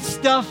when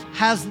stuff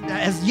has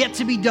yet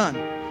to be done,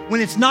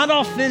 when it's not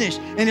all finished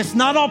and it's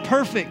not all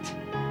perfect,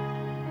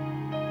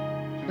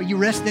 but you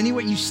rest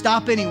anyway, you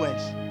stop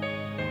anyways.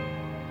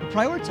 You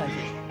prioritize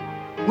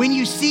it. When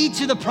you see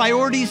to the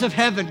priorities of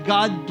heaven,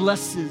 God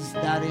blesses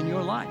that in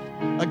your life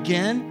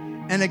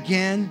again and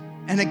again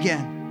and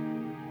again.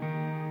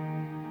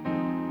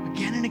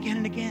 Again and again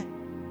and again.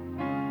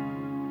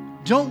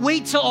 Don't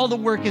wait till all the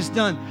work is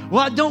done.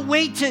 Well, don't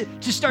wait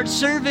to start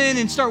serving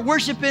and start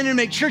worshiping and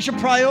make church a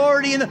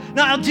priority. No,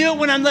 I'll do it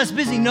when I'm less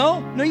busy.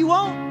 No, you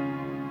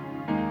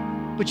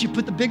won't. But you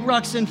put the big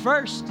rocks in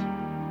first.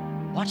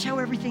 Watch how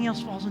everything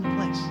else falls into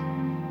place.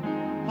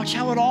 Watch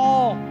how it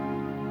all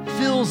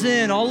fills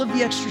in, all of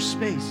the extra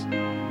space.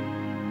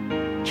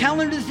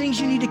 Calendar the things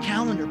you need to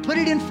calendar. Put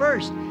it in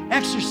first.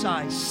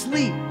 Exercise,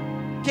 sleep,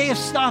 day of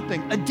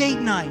stopping, a date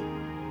night.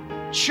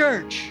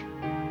 church,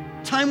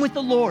 time with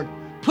the Lord.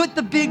 Put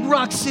the big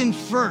rocks in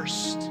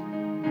first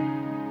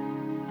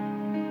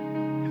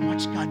and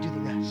watch God do the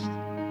rest.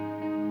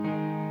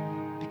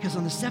 Because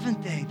on the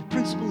seventh day, the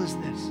principle is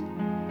this.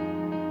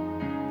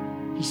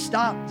 He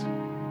stopped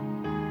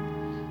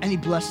and he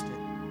blessed it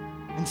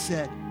and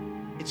said,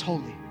 it's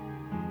holy.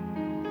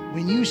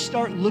 When you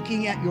start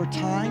looking at your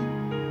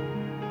time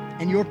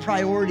and your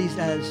priorities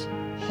as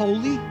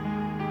holy,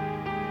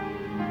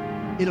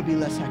 it'll be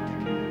less hectic.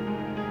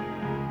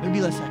 It'll be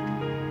less hectic.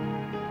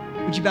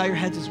 Would you bow your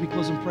heads as we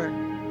close in prayer?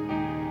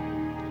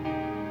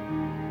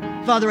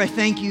 Father, I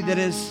thank you that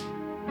as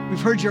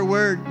we've heard your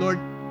word, Lord,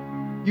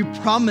 you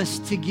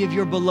promised to give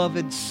your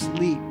beloved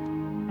sleep.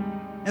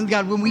 And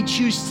God, when we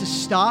choose to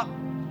stop,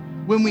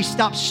 when we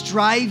stop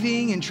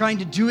striving and trying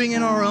to doing it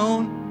on our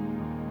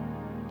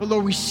own, but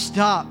Lord, we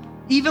stop.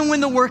 Even when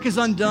the work is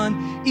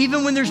undone,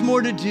 even when there's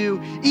more to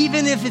do,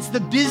 even if it's the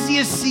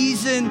busiest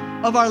season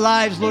of our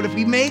lives, Lord, if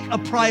we make a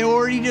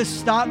priority to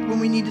stop when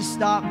we need to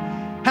stop,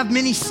 have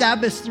many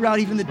Sabbaths throughout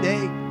even the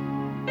day,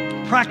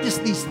 practice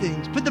these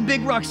things, put the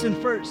big rocks in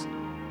first.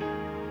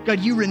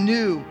 God, you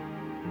renew,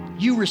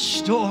 you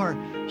restore,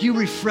 you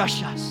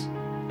refresh us.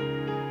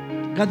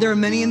 God, there are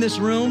many in this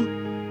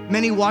room,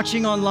 many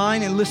watching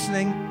online and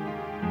listening.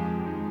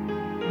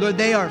 Lord,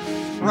 they are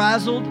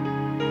frazzled,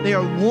 they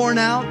are worn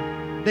out,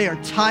 they are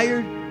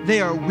tired, they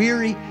are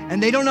weary,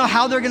 and they don't know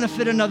how they're gonna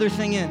fit another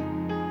thing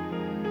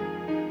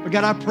in. But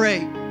God, I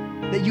pray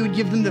that you would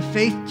give them the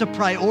faith to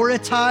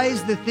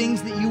prioritize the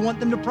things that you want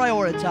them to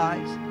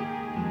prioritize.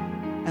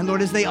 And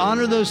Lord, as they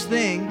honor those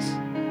things,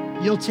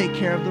 you'll take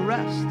care of the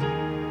rest.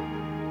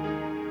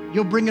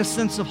 You'll bring a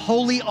sense of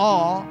holy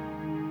awe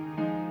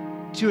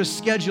to a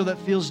schedule that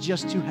feels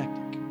just too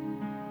hectic,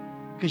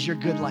 because you're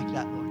good like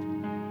that, Lord.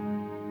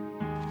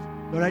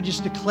 Lord, I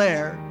just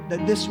declare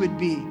that this would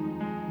be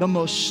the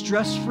most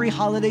stress-free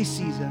holiday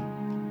season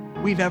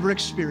we've ever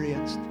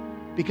experienced,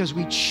 because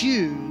we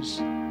choose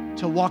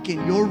to walk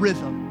in your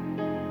rhythm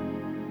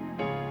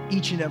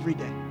each and every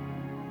day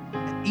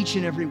and each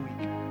and every week.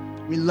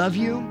 We love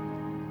you.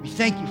 We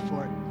thank you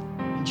for it.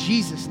 In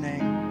Jesus'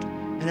 name.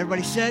 And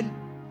everybody said,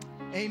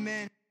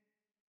 amen.